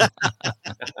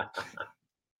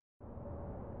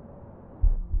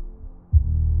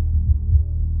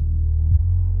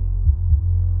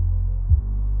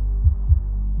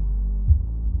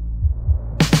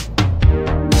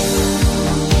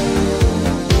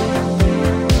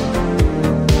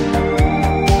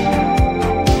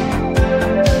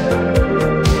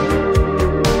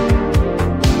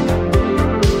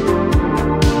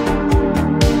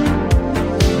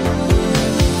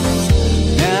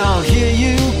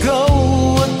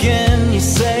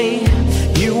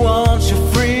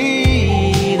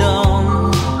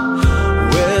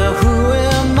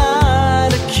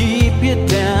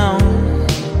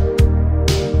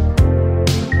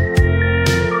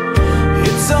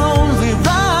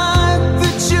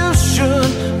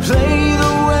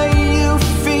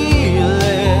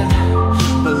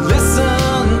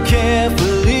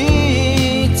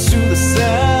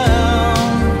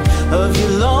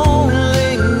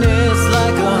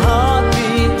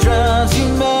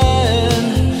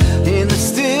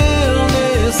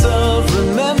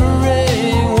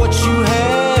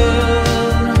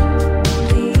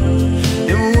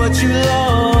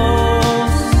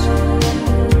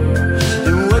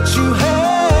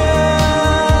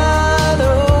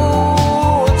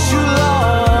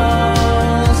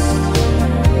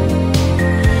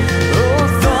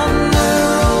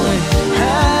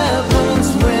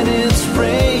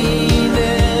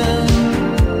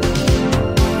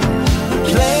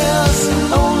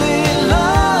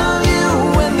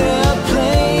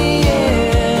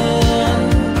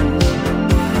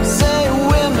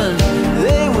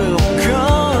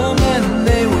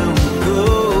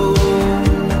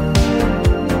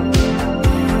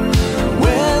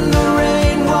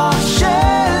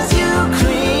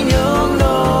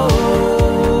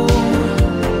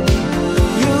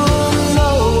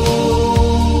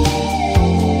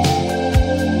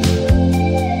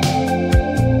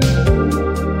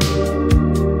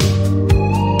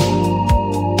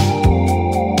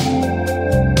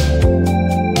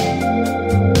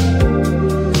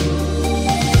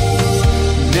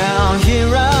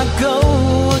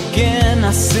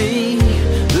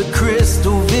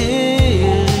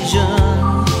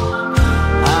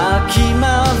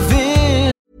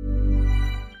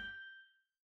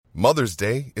 Mother's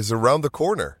Day is around the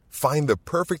corner. Find the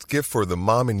perfect gift for the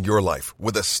mom in your life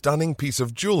with a stunning piece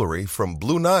of jewelry from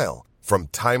Blue Nile. From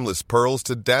timeless pearls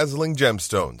to dazzling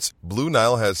gemstones, Blue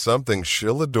Nile has something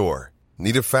she'll adore.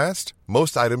 Need it fast?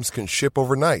 Most items can ship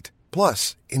overnight.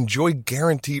 Plus, enjoy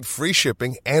guaranteed free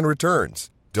shipping and returns.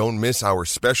 Don't miss our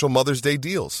special Mother's Day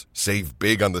deals. Save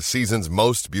big on the season's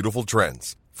most beautiful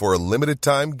trends. For a limited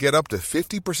time, get up to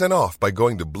 50% off by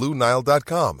going to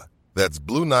BlueNile.com. That's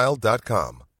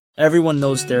BlueNile.com. Everyone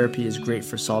knows therapy is great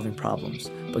for solving problems,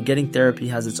 but getting therapy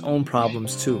has its own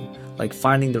problems too, like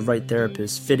finding the right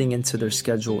therapist, fitting into their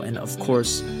schedule, and of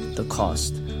course, the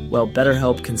cost. Well,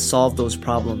 BetterHelp can solve those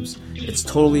problems. It's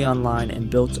totally online and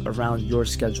built around your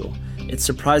schedule. It's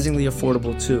surprisingly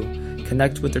affordable too.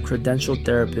 Connect with a credentialed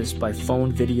therapist by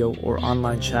phone, video, or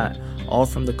online chat, all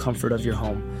from the comfort of your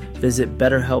home. Visit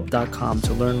BetterHelp.com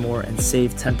to learn more and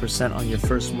save 10% on your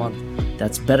first month.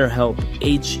 That's BetterHelp,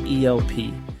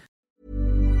 H-E-L-P.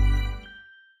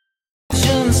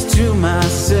 To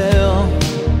myself,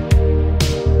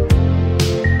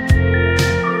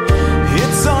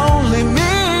 it's only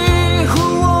me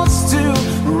who wants to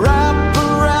wrap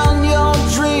around your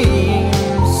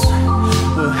dreams.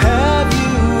 Well, have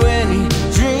you any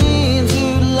dreams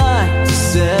you'd like to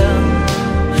sell?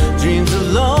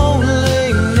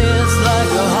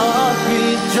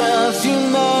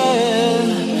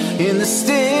 in the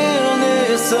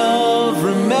stillness of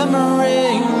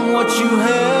remembering what you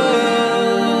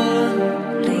had,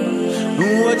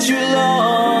 what you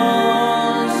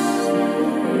lost,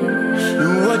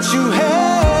 what you had,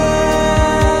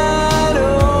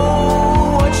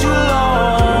 oh, what you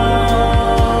lost.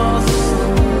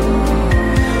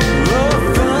 Oh,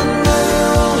 thunder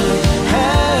only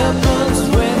happens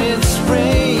when it's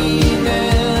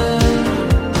raining.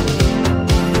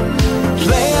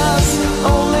 Players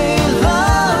only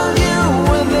love you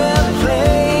when they're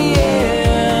playing.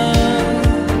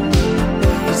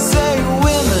 Say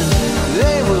women,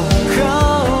 they will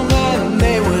come and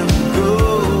they will go.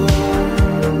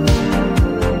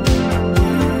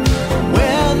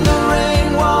 When the rain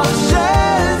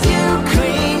washes you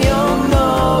clean, you'll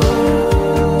know.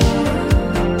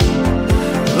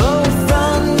 Oh,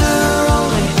 thunder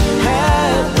only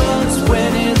happens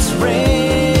when it's raining.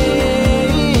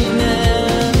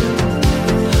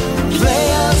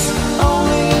 Players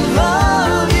only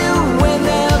love you when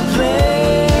they're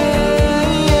playing.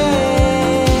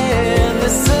 They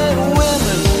said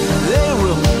women, they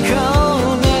will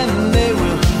come and they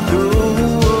will go.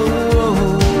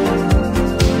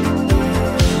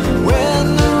 When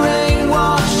the rain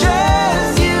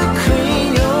washes you clean,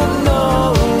 you'll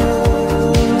know.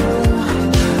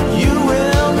 You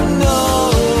will know.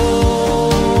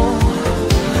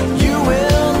 You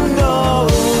will know.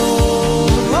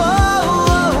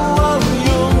 Oh,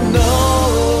 you'll know.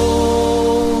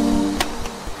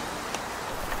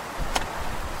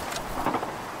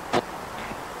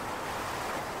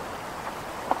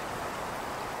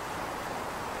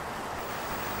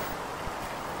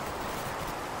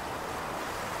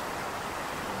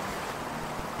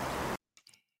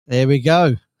 There we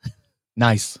go.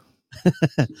 Nice.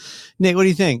 Nick, what do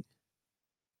you think?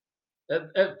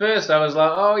 At first, I was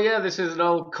like, "Oh yeah, this is an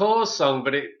old Cause song,"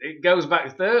 but it goes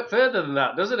back further than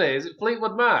that, doesn't it? Is it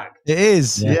Fleetwood Mac? It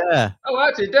is, Yeah. yeah. Oh,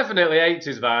 actually, definitely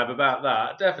 80s vibe about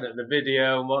that. Definitely the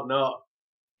video and whatnot.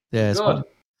 Yeah, it's, Good.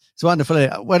 it's wonderful.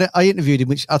 Isn't it? When I interviewed him,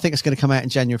 which I think it's going to come out in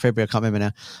January, February, I can't remember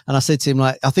now. And I said to him,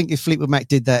 like, I think if Fleetwood Mac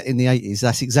did that in the 80s,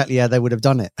 that's exactly how they would have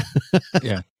done it.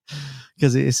 Yeah.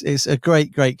 Because it's a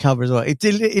great cover as well. It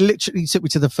literally took me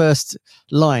to the first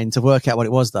line to work out what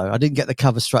it was, though. I didn't get the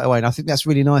cover straight away. And I think that's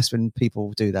really nice when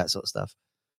people do that sort of stuff.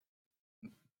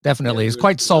 Definitely. Yeah, It's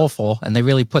quite soulful, and they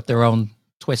really put their own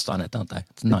twist on it, don't they?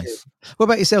 It's nice. What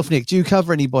about yourself, Nick? Do you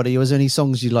cover anybody, or is there any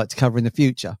songs you'd like to cover in the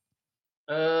future?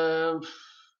 I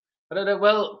don't know.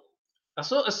 Well, I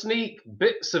sort of sneak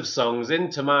bits of songs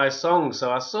into my song,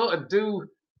 so I sort of do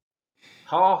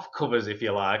half covers, if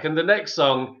you like. And the next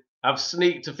song, I've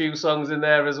sneaked a few songs in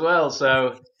there as well.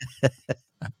 So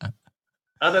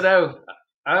I don't know.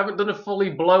 I haven't done a fully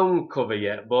blown cover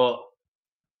yet, but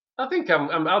I think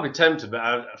I'll be tempted.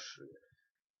 But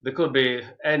there could be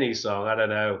any song. I don't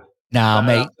know. Nah,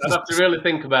 mate. I'd have to really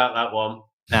think about that one.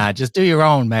 Nah, just do your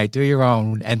own, mate. Do your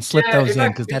own and slip those if in, I,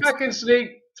 because if that's I can sneak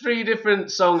 3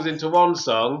 different songs into one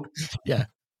song,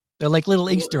 they're like little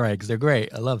Easter eggs. They're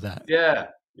great. I love that. yeah.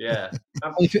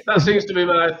 That seems to be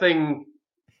my thing,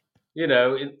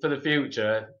 for the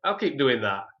future. I'll keep doing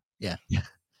that. Yeah.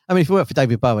 I mean, if we work for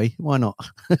David Bowie, why not?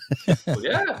 Well,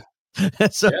 yeah.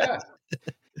 So, Yeah.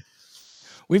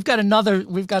 We've got another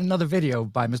video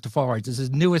by Mr. Forwards. This is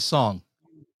his newest song.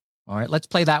 All right, let's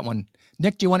play that one.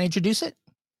 Nick, do you want to introduce it?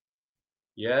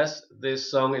 Yes, this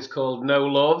song is called No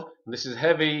Love. This is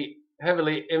heavily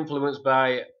influenced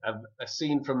by a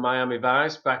scene from Miami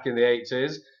Vice back in the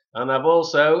 80s. And I've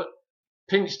also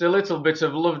pinched a little bit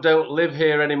of Love Don't Live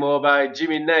Here Anymore by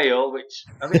Jimmy Nail, which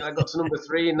I think I got to number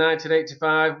 3 in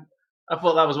 1985. I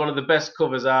thought that was one of the best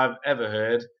covers I've ever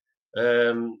heard.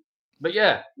 But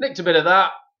yeah, nicked a bit of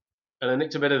that, and I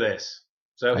nicked a bit of this.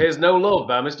 So here's No Love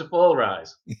by Mr. Fall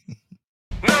Rise. No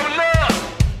love,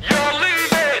 you're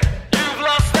leaving. You've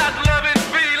lost that loving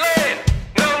feeling.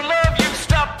 No love, you've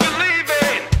stopped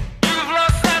believing. You've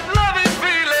lost that loving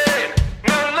feeling.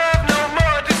 No love, no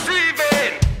more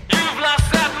deceiving. You've lost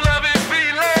that loving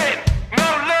feeling. No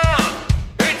love,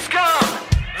 it's gone.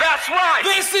 That's why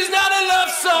this is not a love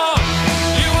song.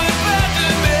 You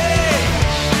abandoned me.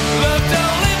 Love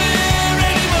don't live here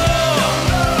anymore.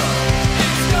 No love,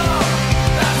 it's gone.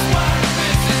 That's why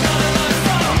this is not a love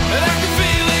song. And I can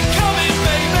feel it coming.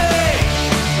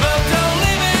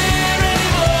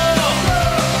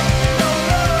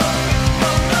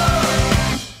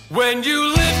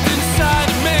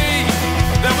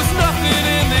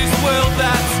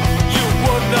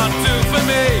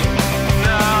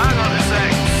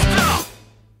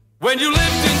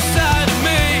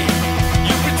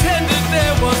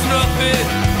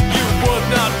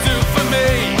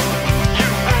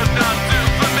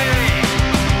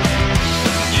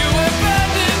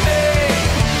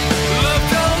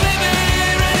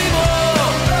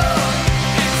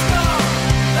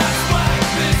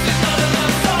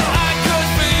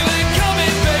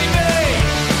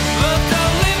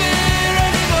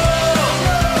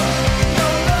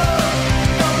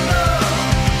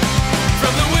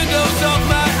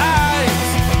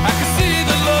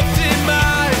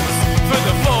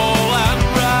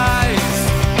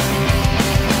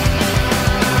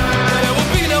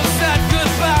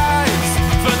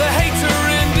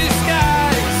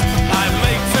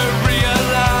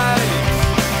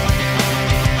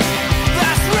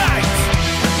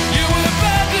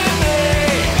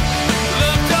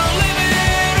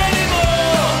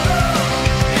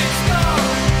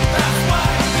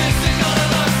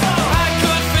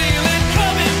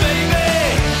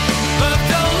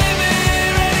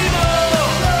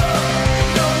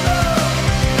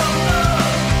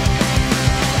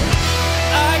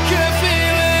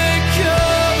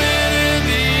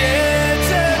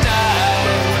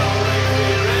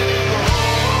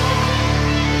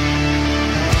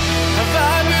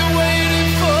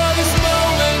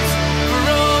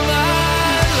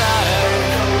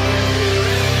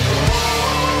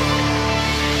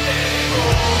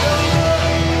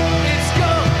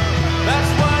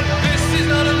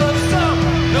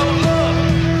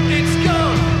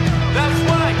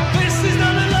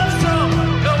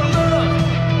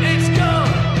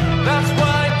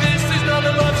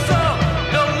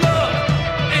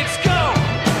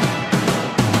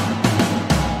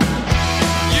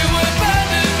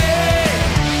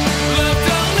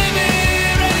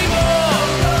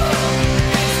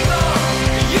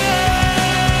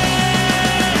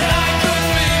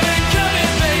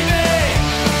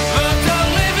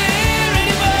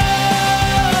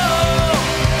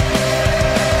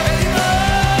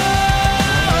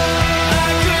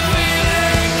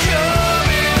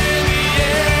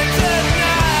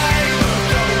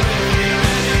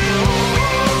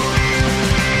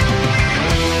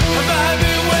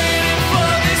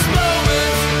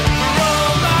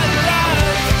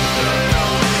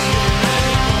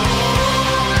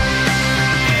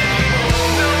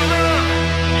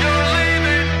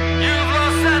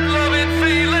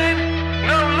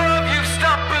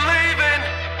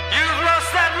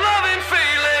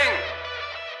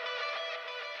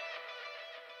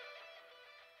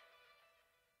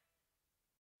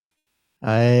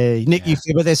 Hey, Nick, Yeah. you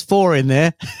feel, but there's 4 in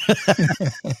there.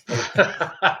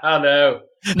 I know.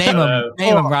 Name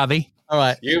them, Robbie. All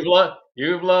right.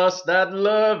 You've lost that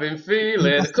loving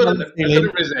feeling. Lost that loving I feeling.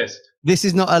 couldn't resist. This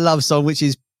is not a love song, which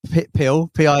is Pill,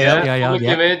 P-I-L. Yeah, yeah, public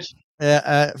yeah. image.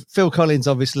 Phil Collins,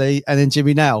 obviously, and then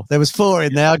Jimmy Now. There was 4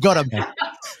 in there. I got them.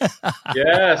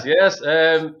 Yes.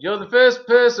 You're the first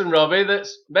person, Robbie,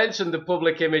 that's mentioned the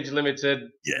Public Image Limited.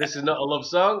 Yeah. This is not a love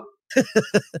song.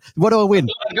 What do I win?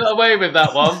 I got away with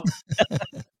that one.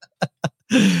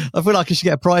 I feel like I should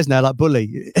get a prize now, like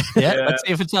Bully. Yeah, let's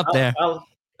see if it's up there. I'll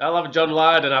have John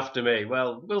Lydon after me.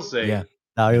 Well, we'll see. Yeah.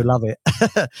 No, you'll love it.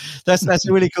 That's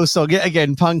a really cool song. Yet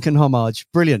again, punk and homage.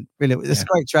 Brilliant. It's a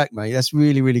great track, mate. That's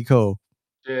really, really cool.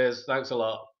 Cheers. Thanks a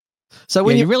lot. So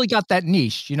when you really got that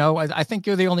niche, you know, I think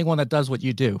you're the only one that does what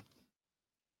you do.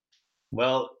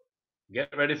 Well, get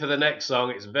ready for the next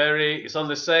song. It's on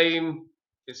the same.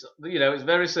 It's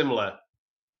very similar.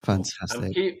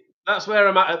 Fantastic. That's where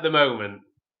I'm at the moment.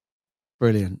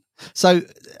 Brilliant. So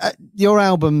your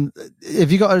album,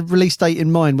 have you got a release date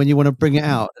in mind when you want to bring it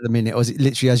out at the minute, or is it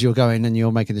literally as you're going and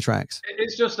you're making the tracks?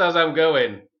 It's just as I'm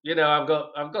going. You know, I've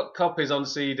got copies on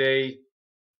CD.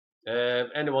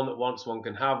 Anyone that wants one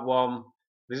can have one.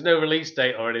 There's no release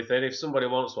date or anything. If somebody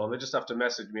wants one, they just have to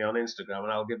message me on Instagram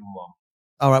and I'll give them one.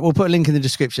 All right, we'll put a link in the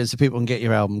description so people can get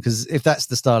your album, because if that's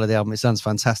the style of the album, it sounds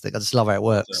fantastic. I just love how it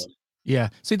works. Yeah.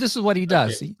 See, this is what he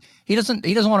does. He doesn't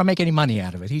want to make any money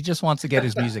out of it. He just wants to get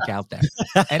his music out there.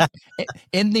 And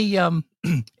in the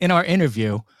in our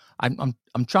interview, I'm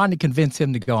trying to convince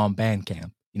him to go on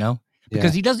Bandcamp, you know,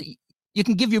 because he doesn't. You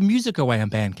can give your music away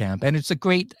on Bandcamp, and it's a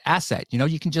great asset. You know,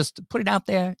 you can just put it out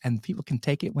there, and people can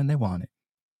take it when they want it.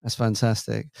 That's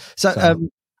fantastic. So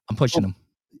I'm pushing them.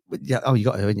 Yeah. Oh, you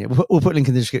got it, haven't you? We'll put a link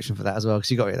in the description for that as well, because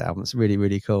you got it, the album. It's really,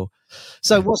 really cool.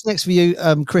 So what's next for you,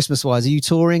 Christmas wise? Are you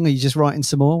touring? Are you just writing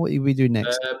some more? What are we doing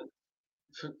next?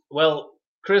 Well,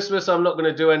 Christmas, I'm not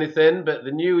going to do anything, but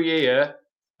the new year,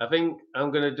 I think I'm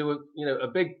going to do a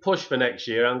big push for next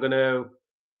year. I'm going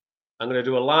to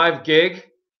do a live gig.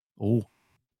 Oh,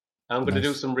 I'm going to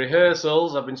do some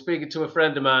rehearsals. I've been speaking to a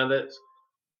friend of mine that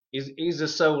he's a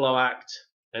solo act,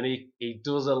 and he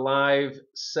does a live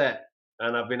set.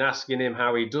 And I've been asking him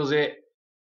how he does it,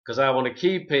 because I want to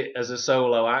keep it as a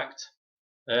solo act.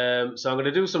 So I'm going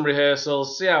to do some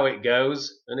rehearsals, see how it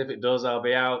goes. And if it does, I'll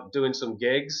be out doing some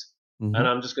gigs. Mm-hmm. And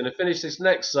I'm just going to finish this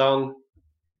next song,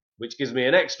 which gives me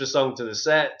an extra song to the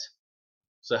set.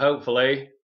 So hopefully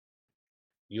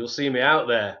you'll see me out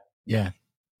there. Yeah.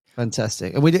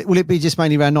 Fantastic. And will it be just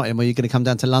mainly around Nottingham, or are you going to come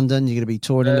down to London? You're going to be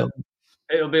touring a little?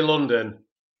 It'll be London.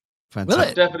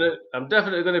 Fantastic. I'm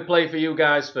definitely going to play for you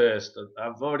guys first.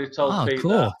 I've already told Pete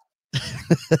cool.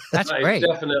 That's great.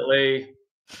 Definitely,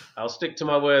 I'll stick to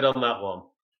my word on that one.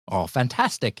 Oh,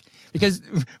 fantastic. Because,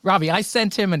 Robbie, I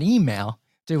sent him an email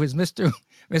to his Mr.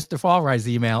 Fallrise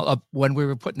email when we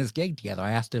were putting this gig together.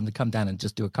 I asked him to come down and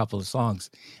just do a couple of songs.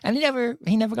 And he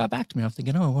never got back to me. I'm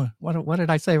thinking, what did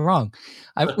I say wrong?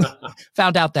 I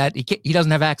found out that he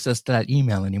doesn't have access to that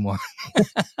email anymore.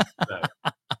 No.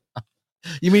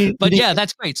 But yeah,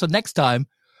 that's great. So next time,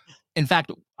 in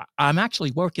fact, I'm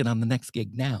actually working on the next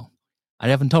gig now. I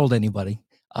haven't told anybody.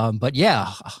 But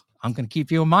yeah, I'm going to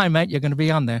keep you in mind, mate. You're going to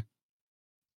be on there.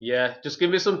 Yeah, just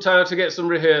give me some time to get some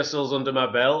rehearsals under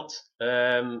my belt,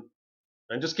 and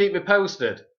just keep me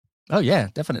posted. Oh yeah,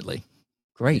 definitely.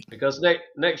 Great. Because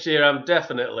next year I'm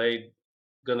definitely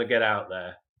going to get out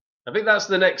there. I think that's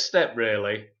the next step,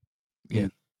 really. Yeah.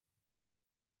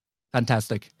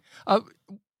 Fantastic.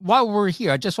 While we're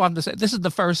here, I just wanted to say this is the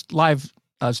first live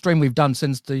stream we've done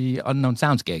since the Unknown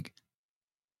Sounds gig.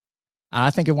 And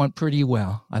I think it went pretty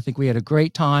well. I think we had a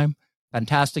great time.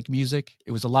 Fantastic music.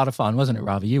 It was a lot of fun, wasn't it,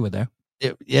 Robbie? You were there.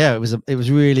 It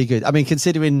was really good. I mean,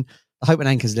 considering Hope and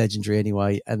Anchor's legendary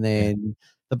anyway, and then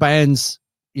the bands,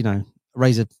 you know,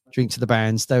 raise a drink to the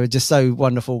bands. They were just so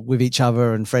wonderful with each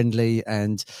other and friendly,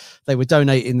 and they were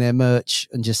donating their merch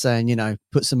and just saying, you know,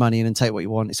 put some money in and take what you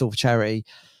want. It's all for charity,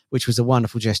 which was a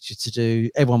wonderful gesture to do.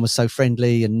 Everyone was so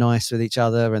friendly and nice with each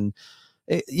other, and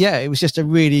it was just a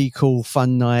really cool,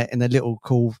 fun night in a little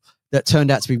cool that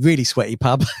turned out to be really sweaty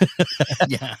pub.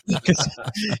 Yeah. You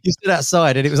stood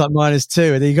outside and it was like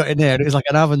 -2, and then you got in there and it was like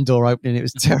an oven door opening. It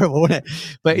was terrible, wasn't it?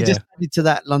 But it just added to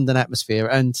that London atmosphere,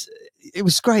 and it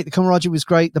was great. The camaraderie was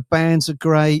great. The bands were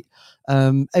great.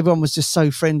 Everyone was just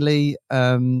so friendly.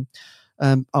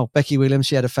 Becky Williams,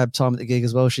 she had a fab time at the gig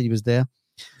as well. She was there.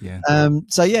 Yeah.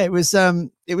 So yeah, it was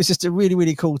just a really,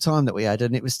 really cool time that we had,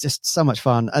 and it was just so much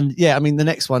fun. And yeah, I mean, the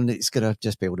next one, it's going to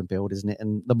just build and build, isn't it?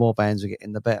 And the more bands we get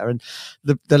in, the better. And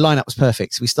the lineup was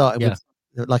perfect. So we started with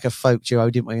like a folk duo,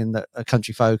 didn't we? And a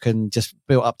country folk, and just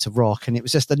built up to rock. And it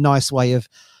was just a nice way of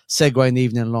segueing the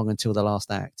evening along until the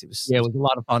last act. It was a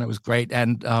lot of fun. It was great.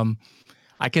 And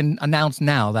I can announce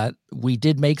now that we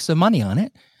did make some money on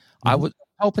it. Mm-hmm. I was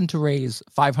hoping to raise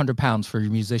 £500 for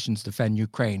Musicians Defend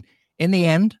Ukraine. In the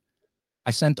end,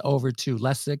 I sent over to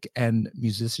Lessig and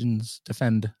Musicians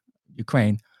Defend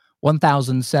Ukraine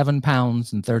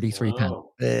 £1,007.33.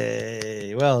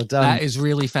 Hey, well done. That is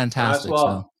really fantastic. Nice.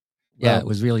 So, yeah, it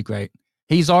was really great.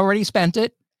 He's already spent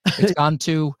it. It's gone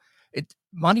to it.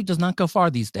 Money does not go far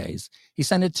these days. He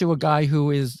sent it to a guy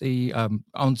who is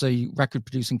owns a record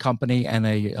producing company and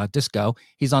a disco.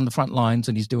 He's on the front lines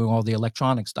and he's doing all the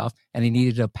electronic stuff. And he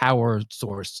needed a power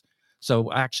source, so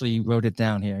I actually wrote it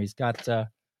down here. He's got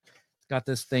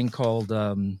this thing called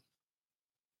an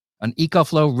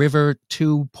EcoFlow River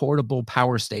 2 portable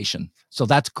power station. So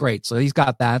that's great. So he's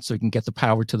got that, so he can get the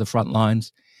power to the front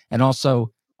lines. And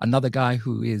also another guy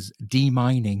who is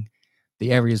demining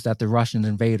the areas that the Russian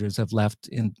invaders have left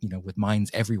in, with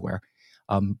mines everywhere.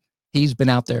 He's been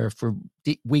out there for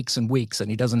weeks and weeks,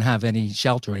 and he doesn't have any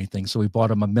shelter or anything. So we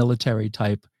bought him a military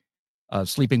type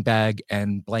sleeping bag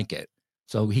and blanket,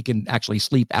 so he can actually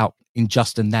sleep out in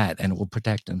that, and it will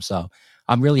protect him. So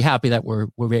I'm really happy that we're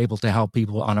able to help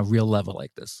people on a real level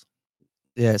like this.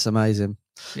 Yeah, it's amazing.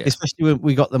 Yeah. Especially when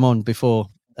we got them on before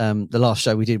the last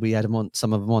show we did. We had them on,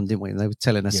 some of them on, didn't we? And they were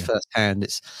telling us firsthand.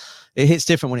 It hits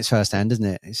different when it's firsthand, doesn't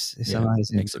it? It's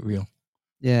amazing. It makes it real.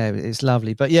 Yeah, it's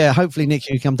lovely. But yeah, hopefully Nick,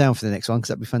 you can come down for the next one, because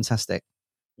that'd be fantastic.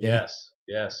 Yes,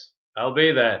 I'll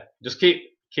be there. Just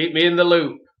keep me in the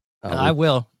loop. I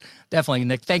will, definitely,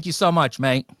 Nick. Thank you so much,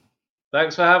 mate.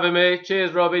 Thanks for having me.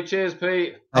 Cheers, Robbie. Cheers,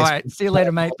 Pete. All right, see you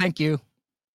later, mate. Thank you.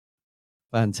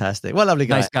 Fantastic. What a lovely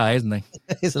guy. Nice guy, isn't he?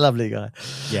 He's a lovely guy.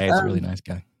 Yeah, he's a really nice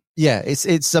guy. Yeah,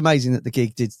 it's amazing that the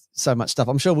gig did so much stuff.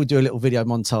 I'm sure we'll do a little video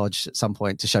montage at some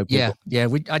point to show people. Yeah.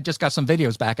 I just got some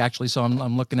videos back actually, so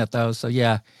I'm looking at those. So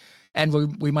yeah,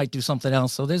 and we might do something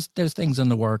else. So there's things in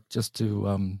the work just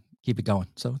to keep it going.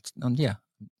 So it's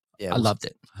I loved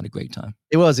it. I had a great time.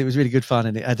 It was really good fun,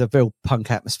 and it had a real punk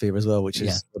atmosphere as well, which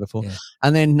is wonderful. Yeah.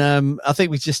 And then I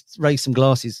think we just raised some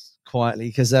glasses quietly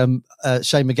because Shane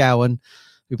McGowan,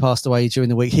 who passed away during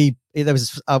the week, there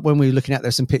was when we were looking at,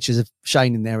 there's some pictures of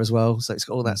Shane in there as well, so it's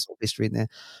got all that sort of history in there.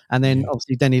 And then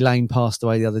obviously Denny Lane passed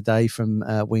away the other day from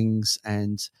Wings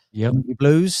and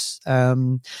Blues.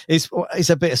 It's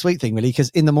a bittersweet thing really, because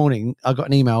in the morning I got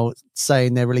an email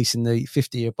saying they're releasing the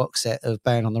 50-year box set of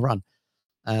Band on the Run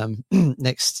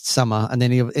next summer, and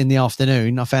then in the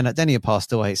afternoon I found out Denny had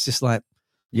passed away. It's just like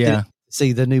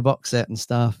see the new box set and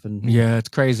stuff, and it's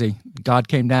crazy. God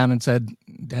came down and said,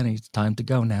 Denny, it's time to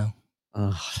go now.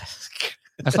 Oh,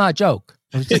 that's not a joke.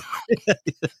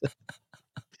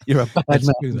 You're a bad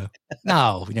man.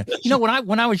 No,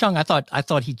 when I was young, I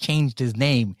thought he changed his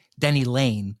name, Denny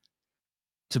Lane,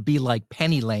 to be like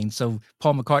Penny Lane, so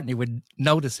Paul McCartney would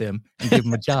notice him and give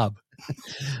him a job.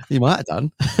 You might have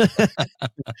done.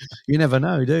 You never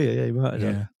know, do you? Yeah, you might have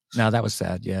done. No, that was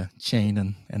sad. Yeah, Shane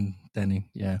and Denny.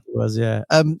 Yeah, it was. Yeah.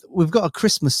 We've got a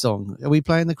Christmas song. Are we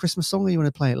playing the Christmas song, or you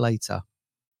want to play it later?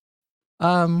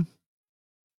 Yeah,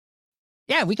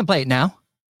 we can play it now.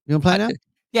 You want to play it now?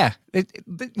 Yeah.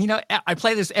 I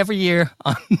play this every year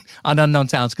on Unknown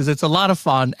Sounds because it's a lot of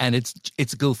fun and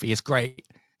it's goofy. It's great.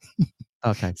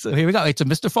 Okay. So here we go. It's a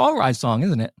Mr. Fall Rise song,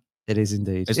 isn't it? It is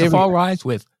indeed. Mr. Fall Rise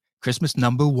with Christmas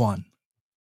Number 1.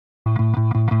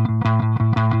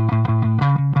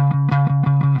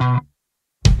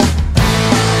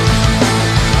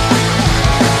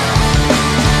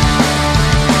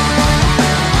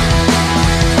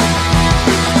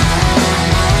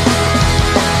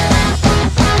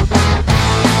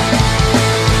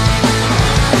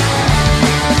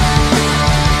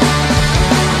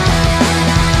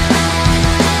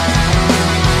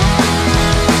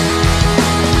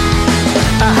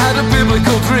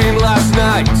 Dream last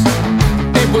night.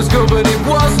 It was good but it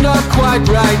was not quite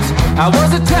right. I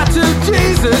was a tattooed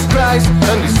Jesus Christ,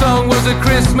 and this song was a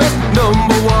Christmas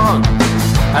number 1.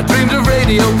 I dreamed a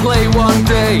radio play one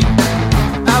day.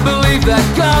 I believed that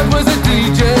God was a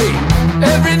DJ.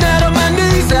 Every night on my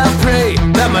knees I prayed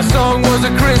that my song was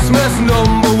a Christmas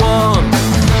number 1.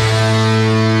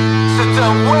 So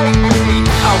don't wake me,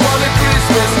 I want a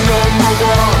Christmas number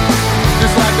 1.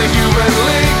 Just like the Human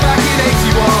League back in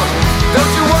 81. Don't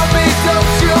you want me,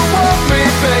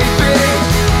 baby?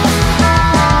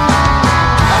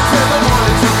 I turn the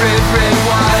morning to red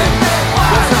wine.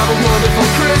 Let's have a wonderful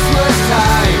Christmas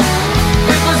time.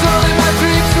 It was all in my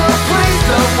dreams, so please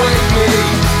don't wake me.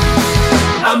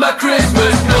 I'm a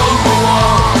Christmas number 1.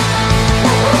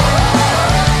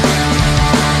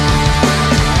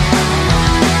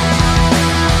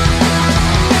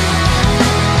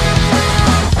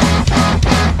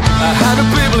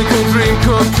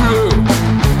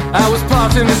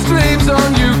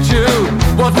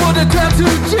 the crowd to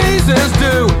Jesus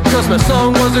do, 'cause my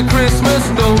song was a Christmas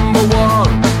 #1.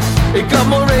 It got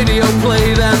more radio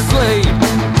play than Slade.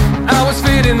 I was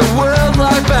feeding the world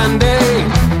like Band-Aid.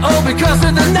 Oh, because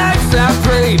of the nights I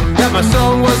prayed that my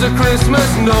song was a Christmas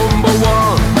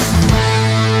 #1.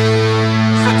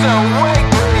 So don't wake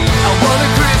me, I want a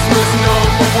Christmas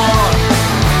 #1.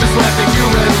 Just like the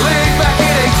Human League back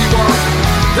in 81.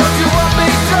 Don't you want me,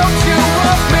 don't you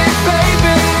want me,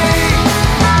 baby?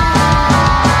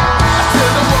 I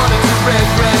turn the water to red,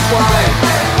 red wine.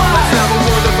 Let's have a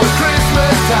wonderful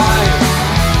Christmas time.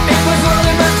 It was all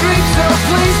in my dreams, so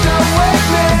please don't wake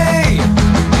me.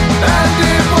 And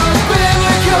it was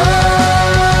biblical.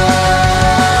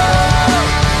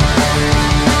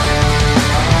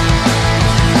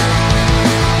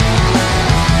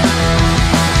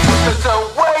 So don't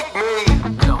wake me.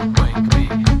 Don't wake me,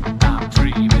 I'm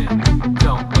dreaming.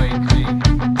 Don't wake me,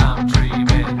 I'm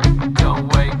dreaming. Don't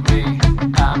wake me,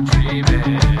 I'm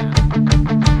dreaming.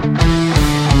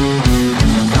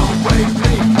 Don't wake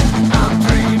me, I'm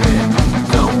dreaming.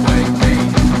 Don't wake me,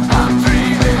 I'm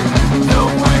dreaming.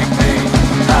 Don't wake me,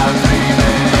 I'm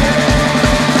dreaming.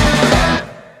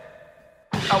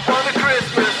 I want a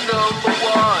Christmas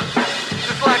 #1,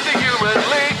 just like the Human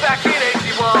League back in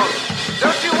 81.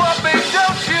 Don't you want me,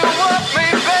 don't you want me,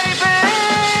 baby?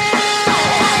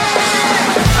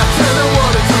 I turn the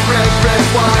water to red, red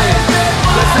wine.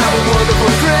 Let's have a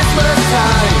wonderful Christmas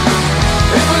time.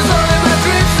 It was all in my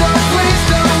dreams, so please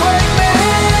don't wake me.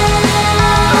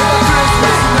 I'm a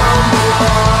Christmas #1.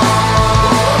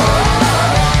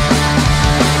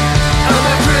 I'm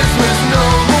a Christmas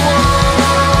 #1.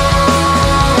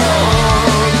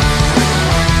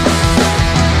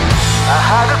 I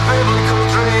had a biblical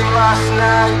dream last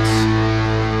night.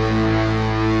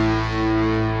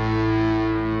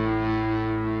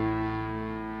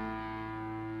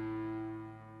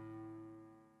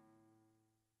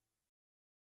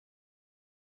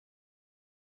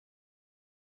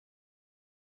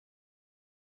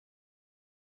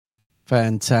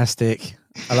 Fantastic.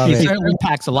 I love He it. certainly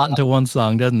packs a lot into one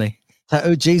song, doesn't he?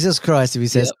 Oh, Jesus Christ, if he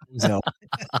says himself.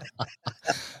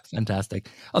 Fantastic.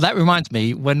 Oh, that reminds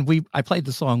me, when I played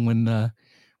the song when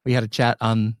we had a chat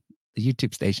on the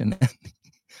YouTube station.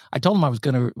 I told him I was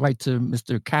going to write to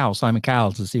Mr. Cowell, Simon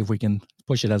Cowell, to see if we can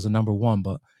push it as a #1,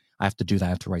 but I have to do that. I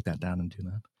have to write that down and do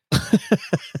that.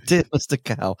 Dear Mr.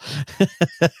 Cow.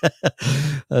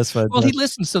 That's fine. Well, he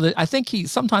listens to I think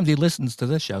sometimes he listens to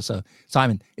this show. So,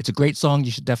 Simon, it's a great song.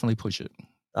 You should definitely push it.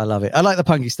 I love it. I like the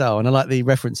punky style and I like the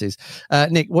references.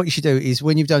 Nick, what you should do is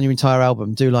when you've done your entire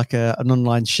album, do like an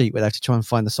online sheet where they have to try and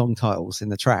find the song titles in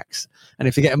the tracks. And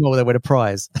if you get them all, they win a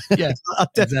prize. Yeah,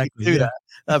 I'll definitely do that.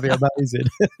 That'd be amazing.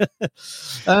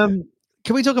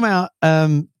 Can we talk about,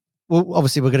 well,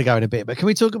 obviously we're going to go in a bit, but can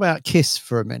we talk about Kiss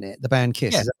for a minute? The band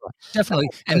Kiss. Yeah, is that right? definitely.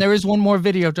 And there is one more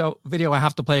video I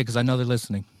have to play because I know they're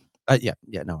listening. Yeah,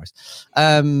 no worries.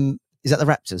 Is that the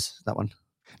Raptors, that one?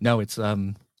 No, it's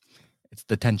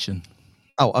The Tension.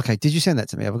 Oh, okay. Did you send that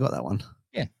to me? Have I got that one?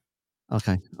 Yeah.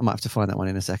 Okay. I might have to find that one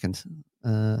in a second.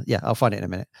 Yeah, I'll find it in a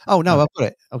minute. Oh, no,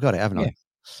 okay. I've got it, haven't I?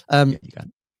 Yeah, you got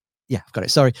it. Yeah, I've got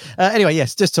it. Sorry. Anyway,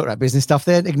 yes, just talk about business stuff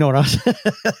then. Ignore us.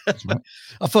 Right.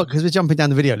 I thought, because we're jumping down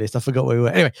the video list, I forgot where we were.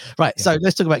 Anyway, right. Yeah. So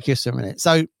let's talk about Kiss for a minute.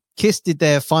 So Kiss did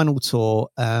their final tour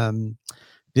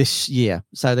this year.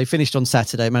 So they finished on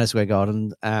Saturday, Madison Square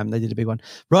Garden. They did a big one.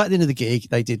 Right at the end of the gig,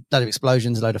 they did a load of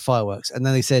explosions, a load of fireworks. And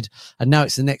then they said, and now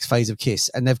it's the next phase of Kiss.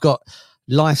 And they've got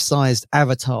life-sized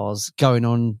avatars going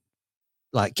on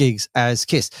like gigs as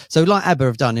Kiss. So like ABBA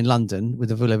have done in London with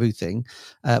the Voulez-Vous thing,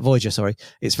 Voyager, sorry,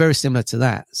 it's very similar to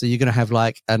that. So you're going to have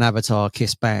like an avatar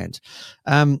Kiss band.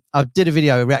 I did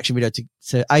a reaction video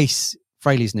to Ace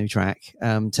Frehley's new track,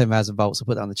 10,000 Volts. I'll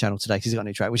put that on the channel today because he's got a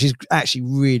new track, which is actually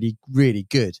really, really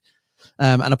good.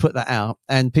 And I put that out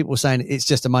and people were saying it's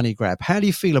just a money grab. How do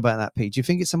you feel about that, Pete? Do you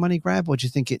think it's a money grab or do you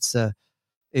think it's a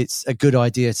good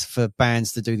idea for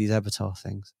bands to do these avatar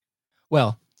things?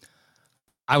 Well,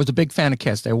 I was a big fan of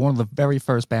Kiss. They were one of the very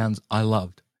first bands I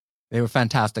loved. They were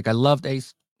fantastic. I loved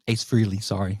Ace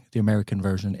Frehley, the American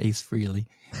version, Ace Frehley,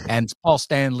 and Paul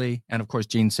Stanley, and of course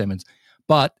Gene Simmons.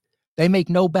 But they make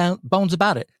no bones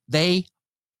about it. They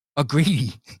are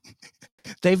greedy.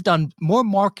 They've done more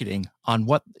marketing on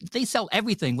what they sell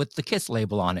everything with the Kiss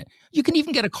label on it. You can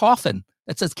even get a coffin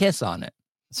that says Kiss on it.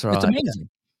 That's right. It's amazing.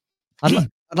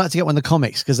 I'd like to get one of the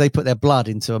comics because they put their blood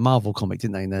into a Marvel comic,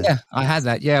 didn't they? Yeah, I had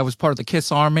that. Yeah, I was part of the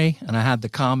Kiss Army and I had the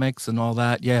comics and all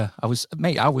that. Yeah, I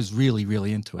was really,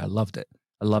 really into it. I loved it.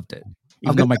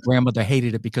 Even though my grandmother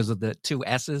hated it because of the two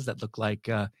S's that look like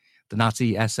the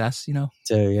Nazi SS, you know?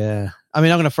 So, yeah. I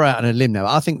mean, I'm going to throw out on a limb now.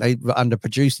 I think they were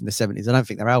underproduced in the 70s. I don't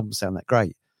think their albums sound that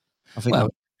great. I think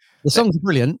the songs are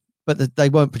brilliant, but they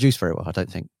weren't produced very well, I don't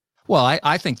think. Well,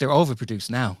 I think they're overproduced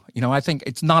now. I think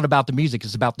it's not about the music;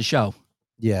 it's about the show.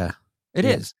 Yeah, it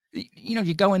is.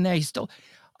 You go in there, you still.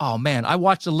 Oh man, I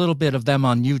watched a little bit of them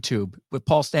on YouTube with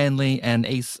Paul Stanley and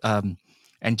Ace and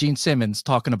Gene Simmons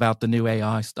talking about the new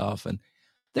AI stuff, and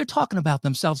they're talking about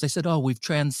themselves. They said, "Oh, we've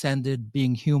transcended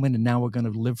being human, and now we're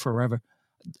going to live forever."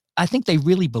 I think they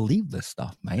really believe this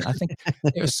stuff, mate. I think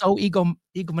they're so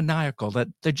egomaniacal that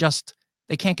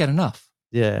they can't get enough.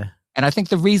 Yeah. And I think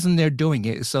the reason they're doing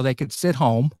it is so they could sit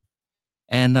home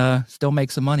and still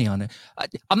make some money on it.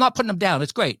 I'm not putting them down.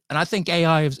 It's great. And I think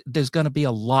AI, there's going to be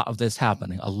a lot of this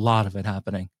happening, a lot of it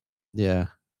happening. Yeah.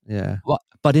 Yeah.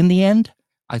 But in the end,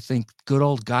 I think good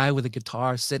old guy with a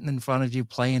guitar sitting in front of you,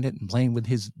 playing it and playing with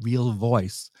his real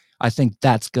voice, I think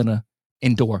that's going to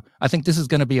endure. I think this is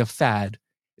going to be a fad.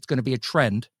 It's going to be a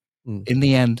trend. In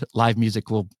the end, live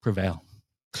music will prevail.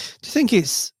 Do you think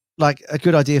it's like a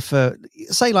good idea for,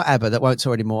 say, like ABBA that won't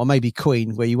tour anymore, or maybe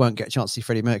Queen, where you won't get a chance to see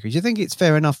Freddie Mercury? Do you think it's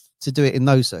fair enough to do it in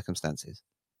those circumstances?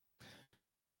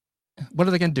 What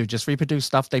are they going to do? Just reproduce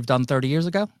stuff they've done 30 years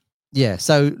ago? Yeah.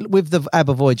 So with the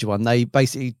ABBA Voyager one, they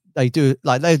do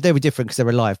like they were different because they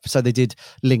were live. So they did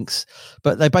links,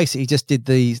 but they basically just did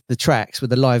the tracks with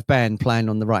the live band playing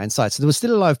on the right hand side. So there was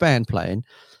still a live band playing,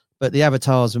 but the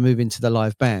avatars were moving to the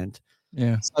live band.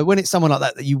 Yeah. So when it's someone like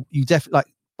that you definitely, like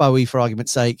Bowie, for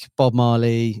argument's sake, Bob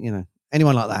Marley,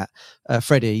 anyone like that,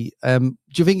 Freddie, do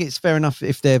you think it's fair enough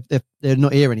if they're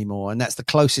not here anymore? And that's the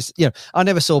closest, I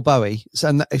never saw Bowie.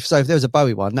 So if there was a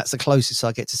Bowie one, that's the closest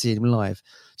I get to see him live.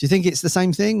 Do you think it's the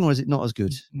same thing, or is it not as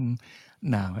good?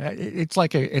 No, it's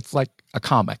like a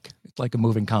comic. It's like a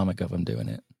moving comic of him doing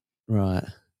it. Right.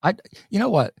 You know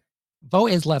what?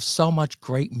 Bowie has left so much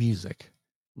great music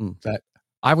that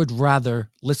I would rather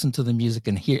listen to the music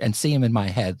and hear and see him in my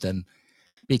head than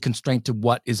be constrained to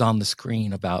what is on the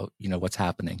screen about, what's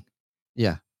happening.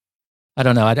 Yeah. I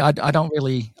don't know. I don't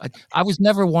really, I was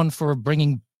never one for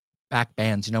bringing back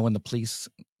bands, when the Police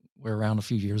were around a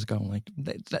few years ago. Like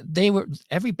they were,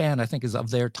 every band I think is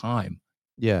of their time.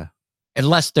 Yeah.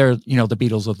 Unless they're, the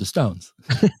Beatles or the Stones.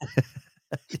 I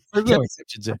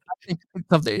think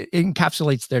it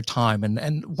encapsulates their time.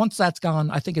 And once that's gone,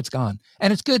 I think it's gone.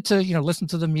 And it's good to, listen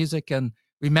to the music and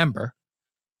remember,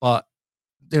 but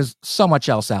there's so much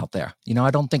else out there.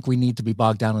 I don't think we need to be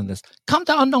bogged down in this. Come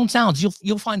to Unknown Sounds.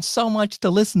 You'll find so much to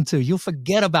listen to. You'll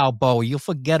forget about Bowie. You'll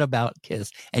forget about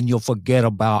Kiss, and you'll forget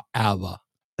about ABBA.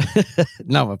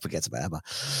 No one forgets about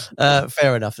ABBA.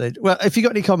 Fair enough. Then. Well, if you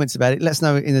got any comments about it, let us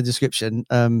know in the description.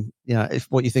 If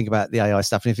what you think about the AI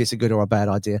stuff and if it's a good or a bad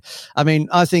idea. I mean,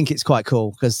 I think it's quite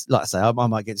cool because, like I say, I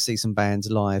might get to see some bands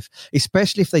live,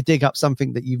 especially if they dig up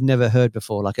something that you've never heard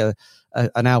before, like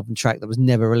an album track that was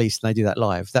never released, and they do that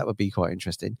live. That would be quite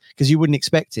interesting because you wouldn't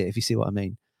expect it, if you see what I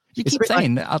mean. You keep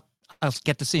saying I'll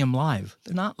get to see them live.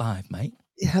 They're not live, mate.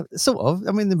 Yeah, sort of.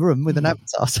 I'm in the room with an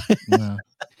avatar. No.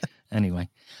 Anyway,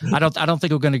 I don't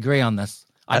think we're going to agree on this.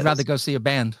 I'd rather go see a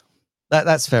band.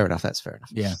 That's fair enough. That's fair enough.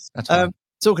 Yeah, that's fine.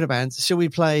 Talking of bands, shall we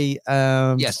play?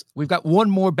 Yes, we've got one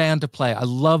more band to play. I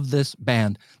love this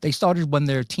band. They started when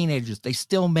they're teenagers. They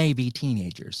still may be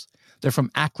teenagers. They're from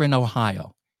Akron,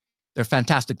 Ohio. They're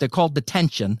fantastic. They're called The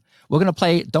Tension. We're going to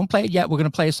play, don't play it yet. We're going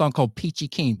to play a song called Peachy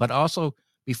Keen. But also,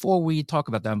 before we talk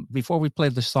about them, before we play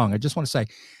the song, I just want to say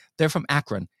they're from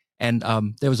Akron. And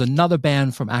there was another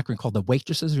band from Akron called The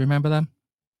Waitresses. Remember them?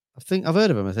 I think I've heard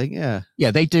of them. Yeah.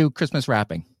 Yeah, they do Christmas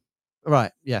rapping.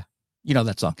 Right. Yeah. You know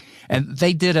that song. And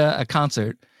they did a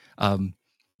concert.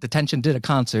 The Tension did a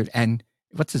concert. And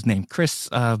what's his name? Chris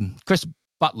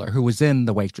Butler, who was in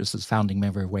The Waitresses, founding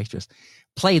member of Waitress,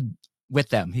 played with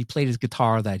them. He played his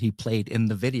guitar that he played in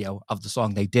the video of the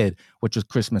song they did, which was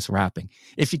Christmas rapping.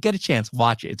 If you get a chance,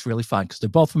 watch it. It's really fun because they're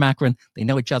both from Akron. They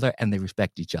know each other and they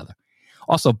respect each other.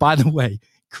 Also, by the way,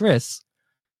 Chris,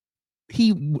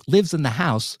 he lives in the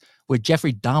house where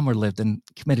Jeffrey Dahmer lived and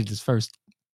committed his first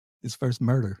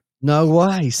murder. No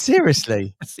way.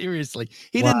 Seriously? Seriously.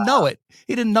 He didn't know it.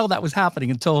 He didn't know that was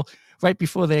happening until right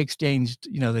before they exchanged,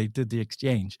 they did the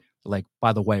exchange. Like,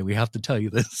 by the way, we have to tell you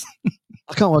this.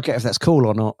 I can't work out if that's cool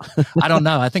or not. I don't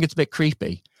know. I think it's a bit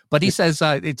creepy. But he says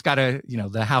it's got to,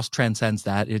 the house transcends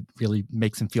that. It really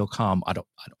makes him feel calm. I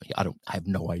have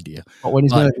no idea. But when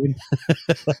he's murdering.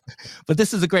 But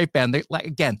this is a great band. They, like,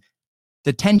 again,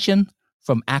 The Tension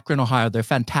from Akron, Ohio. They're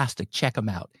fantastic. Check them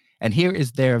out. And here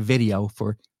is their video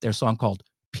for their song called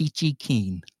Peachy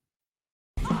Keen.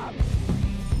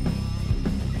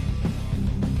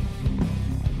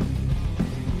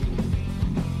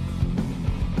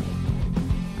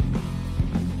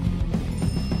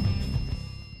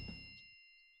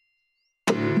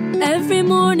 Every every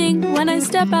morning when I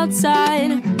step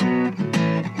outside.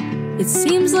 It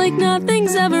seems like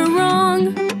nothing's ever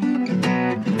wrong,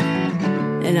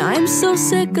 and I'm so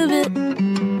sick of it.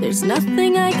 There's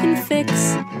nothing I can fix,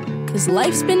 'cause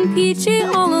life's been peachy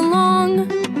all along.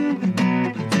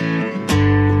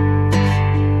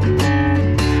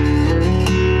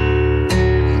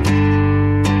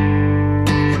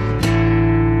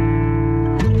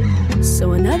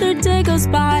 So another day goes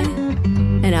by,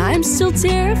 and I'm still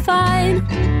terrified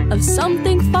of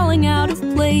something falling out of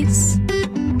place.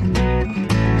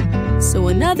 So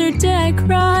another day I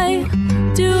cry,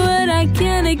 do what I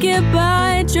can to get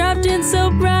by, trapped in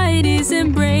sobriety's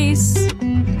embrace.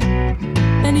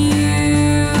 And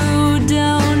you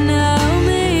don't know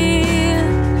me,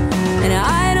 and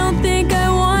I don't think I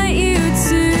want you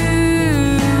to.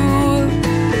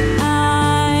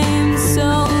 I'm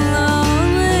so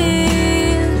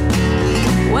lonely.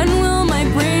 When will my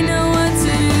brain know what to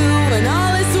do? When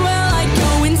all is well, I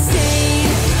go insane.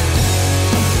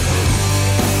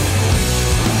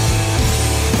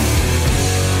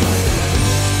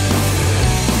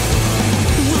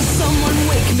 Will someone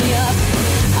wake me up?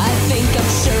 I think I'm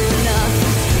sure enough.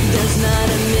 There's not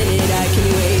a minute I can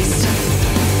waste.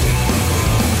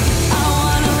 I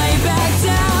wanna lay back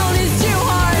down. It's too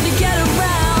hard to get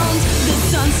around. The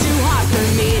sun's too hot for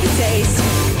me to taste.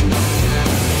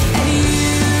 And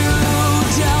you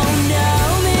don't know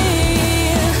me,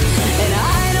 and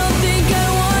I don't think I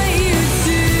want you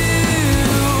to.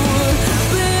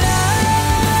 But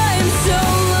I'm so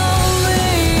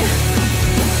lonely.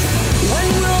 When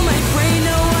will my brain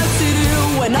know what to do?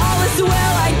 When all is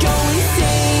well, I go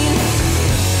insane.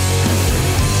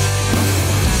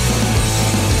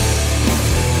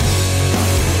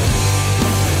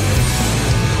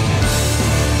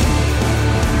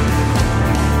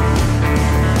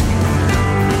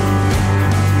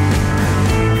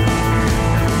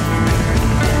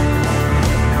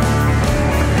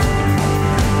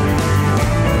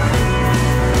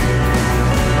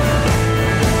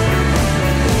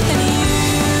 And you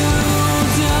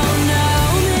don't know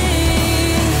me,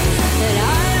 and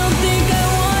I don't think I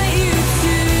want you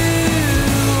to.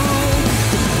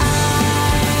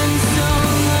 I'm so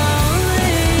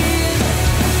lonely.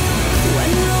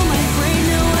 When will my brain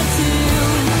know what to do?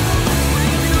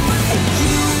 And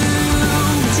you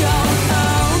don't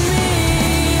know me,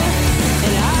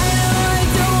 and I know I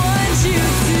don't want you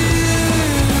to.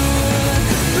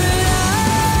 But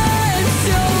I'm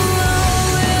so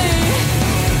lonely.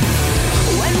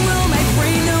 When will my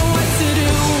brain know what to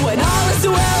do? When all is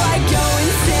well, I go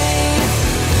insane.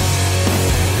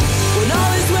 When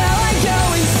all is well, I go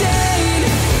insane.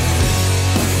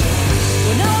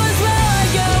 When all is well, I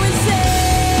go insane.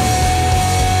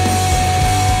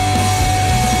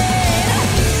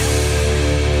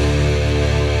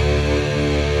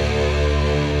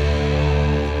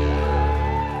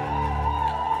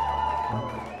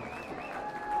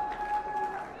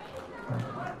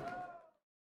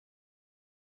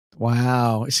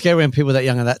 Wow. It's scary when people are that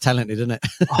young and that talented, isn't it?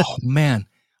 Oh man,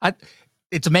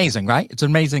 it's amazing, right? It's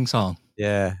an amazing song.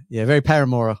 Yeah. Yeah. Very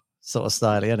Paramore sort of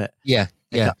style, isn't it? Yeah,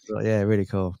 yeah, Yeah. Really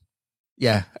cool.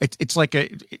 yeah. It's like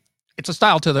it's a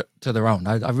style to their own.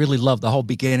 I really love the whole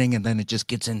beginning, and then it just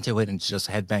gets into it, and it's just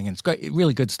headbanging. It's great,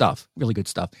 really good stuff,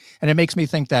 and it makes me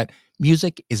think that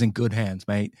music is in good hands,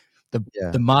 mate.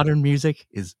 The modern music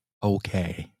is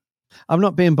okay. I'm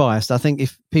not being biased. I think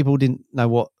if people didn't know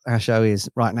what our show is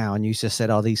right now and you just said,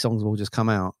 oh, these songs will just come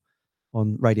out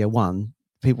on Radio 1,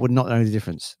 people would not know the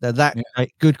difference. They're that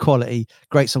great, good quality,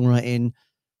 great songwriting,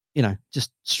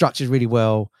 just structured really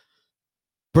well.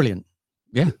 Brilliant.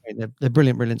 Yeah. They're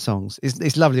brilliant songs.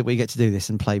 It's lovely that we get to do this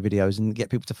and play videos and get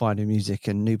people to find new music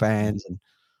and new bands. And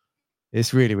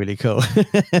it's really, really cool.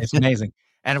 It's amazing.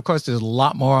 And of course, there's a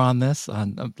lot more on this,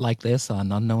 on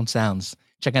Unknown Sounds.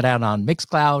 Check it out on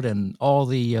Mixcloud and all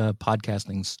the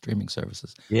podcasting streaming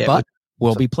services. Yeah, but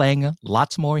we'll be playing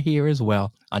lots more here as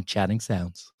well on Chatting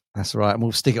Sounds. That's right. And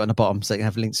we'll stick it on the bottom so you can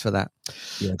have links for that.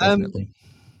 Yeah, definitely.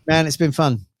 Man, it's been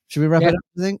fun. Should we wrap it up,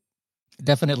 I think?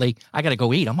 Definitely. I got to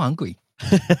go eat. I'm hungry.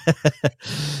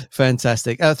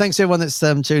 Fantastic. Thanks to everyone that's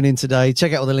tuned in today.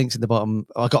 Check out all the links at the bottom.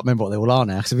 I can't remember what they all are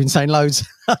now because I've been saying loads.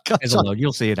 There's a load.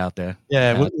 You'll see it out there.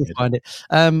 Yeah, we'll find it.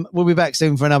 We'll be back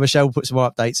soon for another show. We'll put some more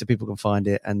updates so people can find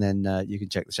it, and then you can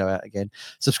check the show out again.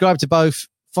 Subscribe to both.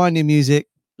 Find new music.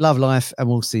 Love life, and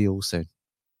we'll see you all soon.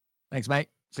 Thanks, mate.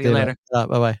 See you later.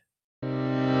 Bye-bye.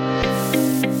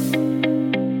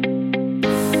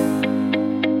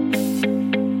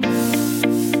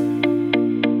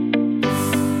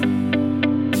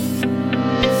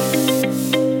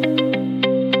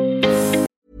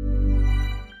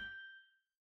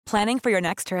 Planning for your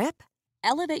next trip?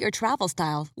 Elevate your travel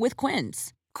style with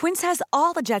Quince. Quince has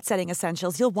all the jet-setting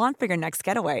essentials you'll want for your next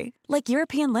getaway, like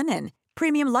European linen,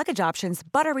 premium luggage options,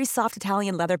 buttery soft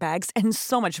Italian leather bags, and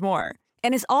so much more.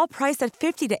 And is all priced at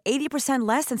 50 to 80%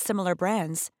 less than similar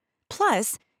brands.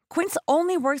 Plus, Quince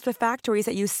only works with factories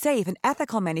that use safe and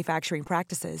ethical manufacturing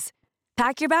practices.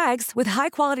 Pack your bags with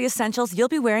high-quality essentials you'll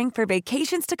be wearing for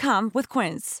vacations to come with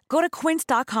Quince. Go to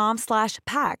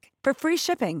quince.com/pack for free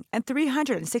shipping and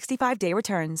 365-day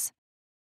returns.